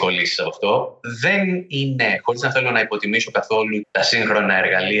να ξεκολλήσεις από αυτό. Δεν είναι, χωρίς να θέλω να υποτιμήσω καθόλου τα σύγχρονα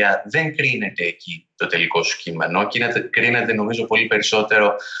εργαλεία, δεν κρίνεται εκεί το τελικό σου κείμενο. Κρίνεται νομίζω πολύ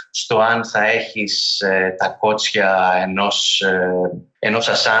περισσότερο στο αν θα έχεις τα κότσια ενός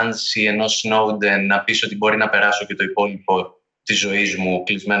Ασάνζ ή ενός Σνόουντεν να πεις ότι μπορεί να περάσω και το υπόλοιπο της ζωής μου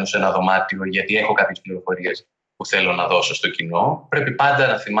κλεισμένο σε ένα δωμάτιο γιατί έχω κάποιες πληροφορίες που θέλω να δώσω στο κοινό. Πρέπει πάντα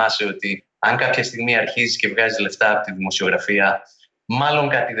να θυμάσαι ότι αν κάποια στιγμή αρχίζεις και βγάζεις λεφτά από τη δημοσιογραφία, μάλλον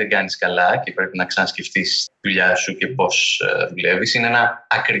κάτι δεν κάνεις καλά και πρέπει να ξανασκεφτείς τη δουλειά σου και πώς δουλεύεις. Είναι ένα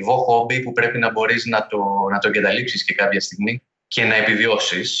ακριβό χόμπι που πρέπει να μπορείς να το εγκαταλείψεις και κάποια στιγμή και να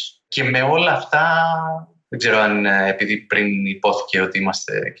επιβιώσεις. Και με όλα αυτά, δεν ξέρω αν επειδή πριν υπόθηκε ότι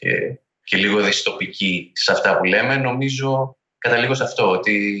είμαστε και λίγο δυστοπικοί σε αυτά που λέμε, νομίζω καταλήγω σε αυτό,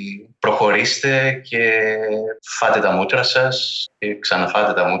 ότι προχωρήστε και φάτε τα μούτρα σας και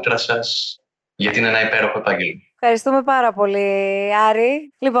ξαναφάτε τα μούτρα σας, γιατί είναι ένα υπέροχο επάγγελμα. Ευχαριστούμε πάρα πολύ,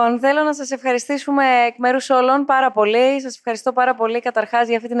 Άρη. Λοιπόν, θέλω να σας ευχαριστήσουμε εκ μέρους όλων πάρα πολύ. Σας ευχαριστώ πάρα πολύ καταρχάς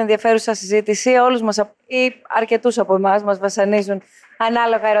για αυτή την ενδιαφέρουσα συζήτηση. Όλους μας ή αρκετούς από εμάς μας βασανίζουν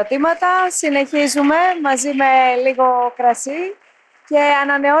ανάλογα ερωτήματα. Συνεχίζουμε μαζί με λίγο κρασί και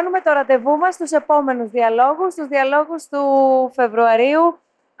ανανεώνουμε το ραντεβού μας στους επόμενους διαλόγους, τους διαλόγους του Φεβρουαρίου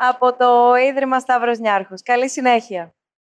από το Ίδρυμα Σταύρος Νιάρχος. Καλή συνέχεια.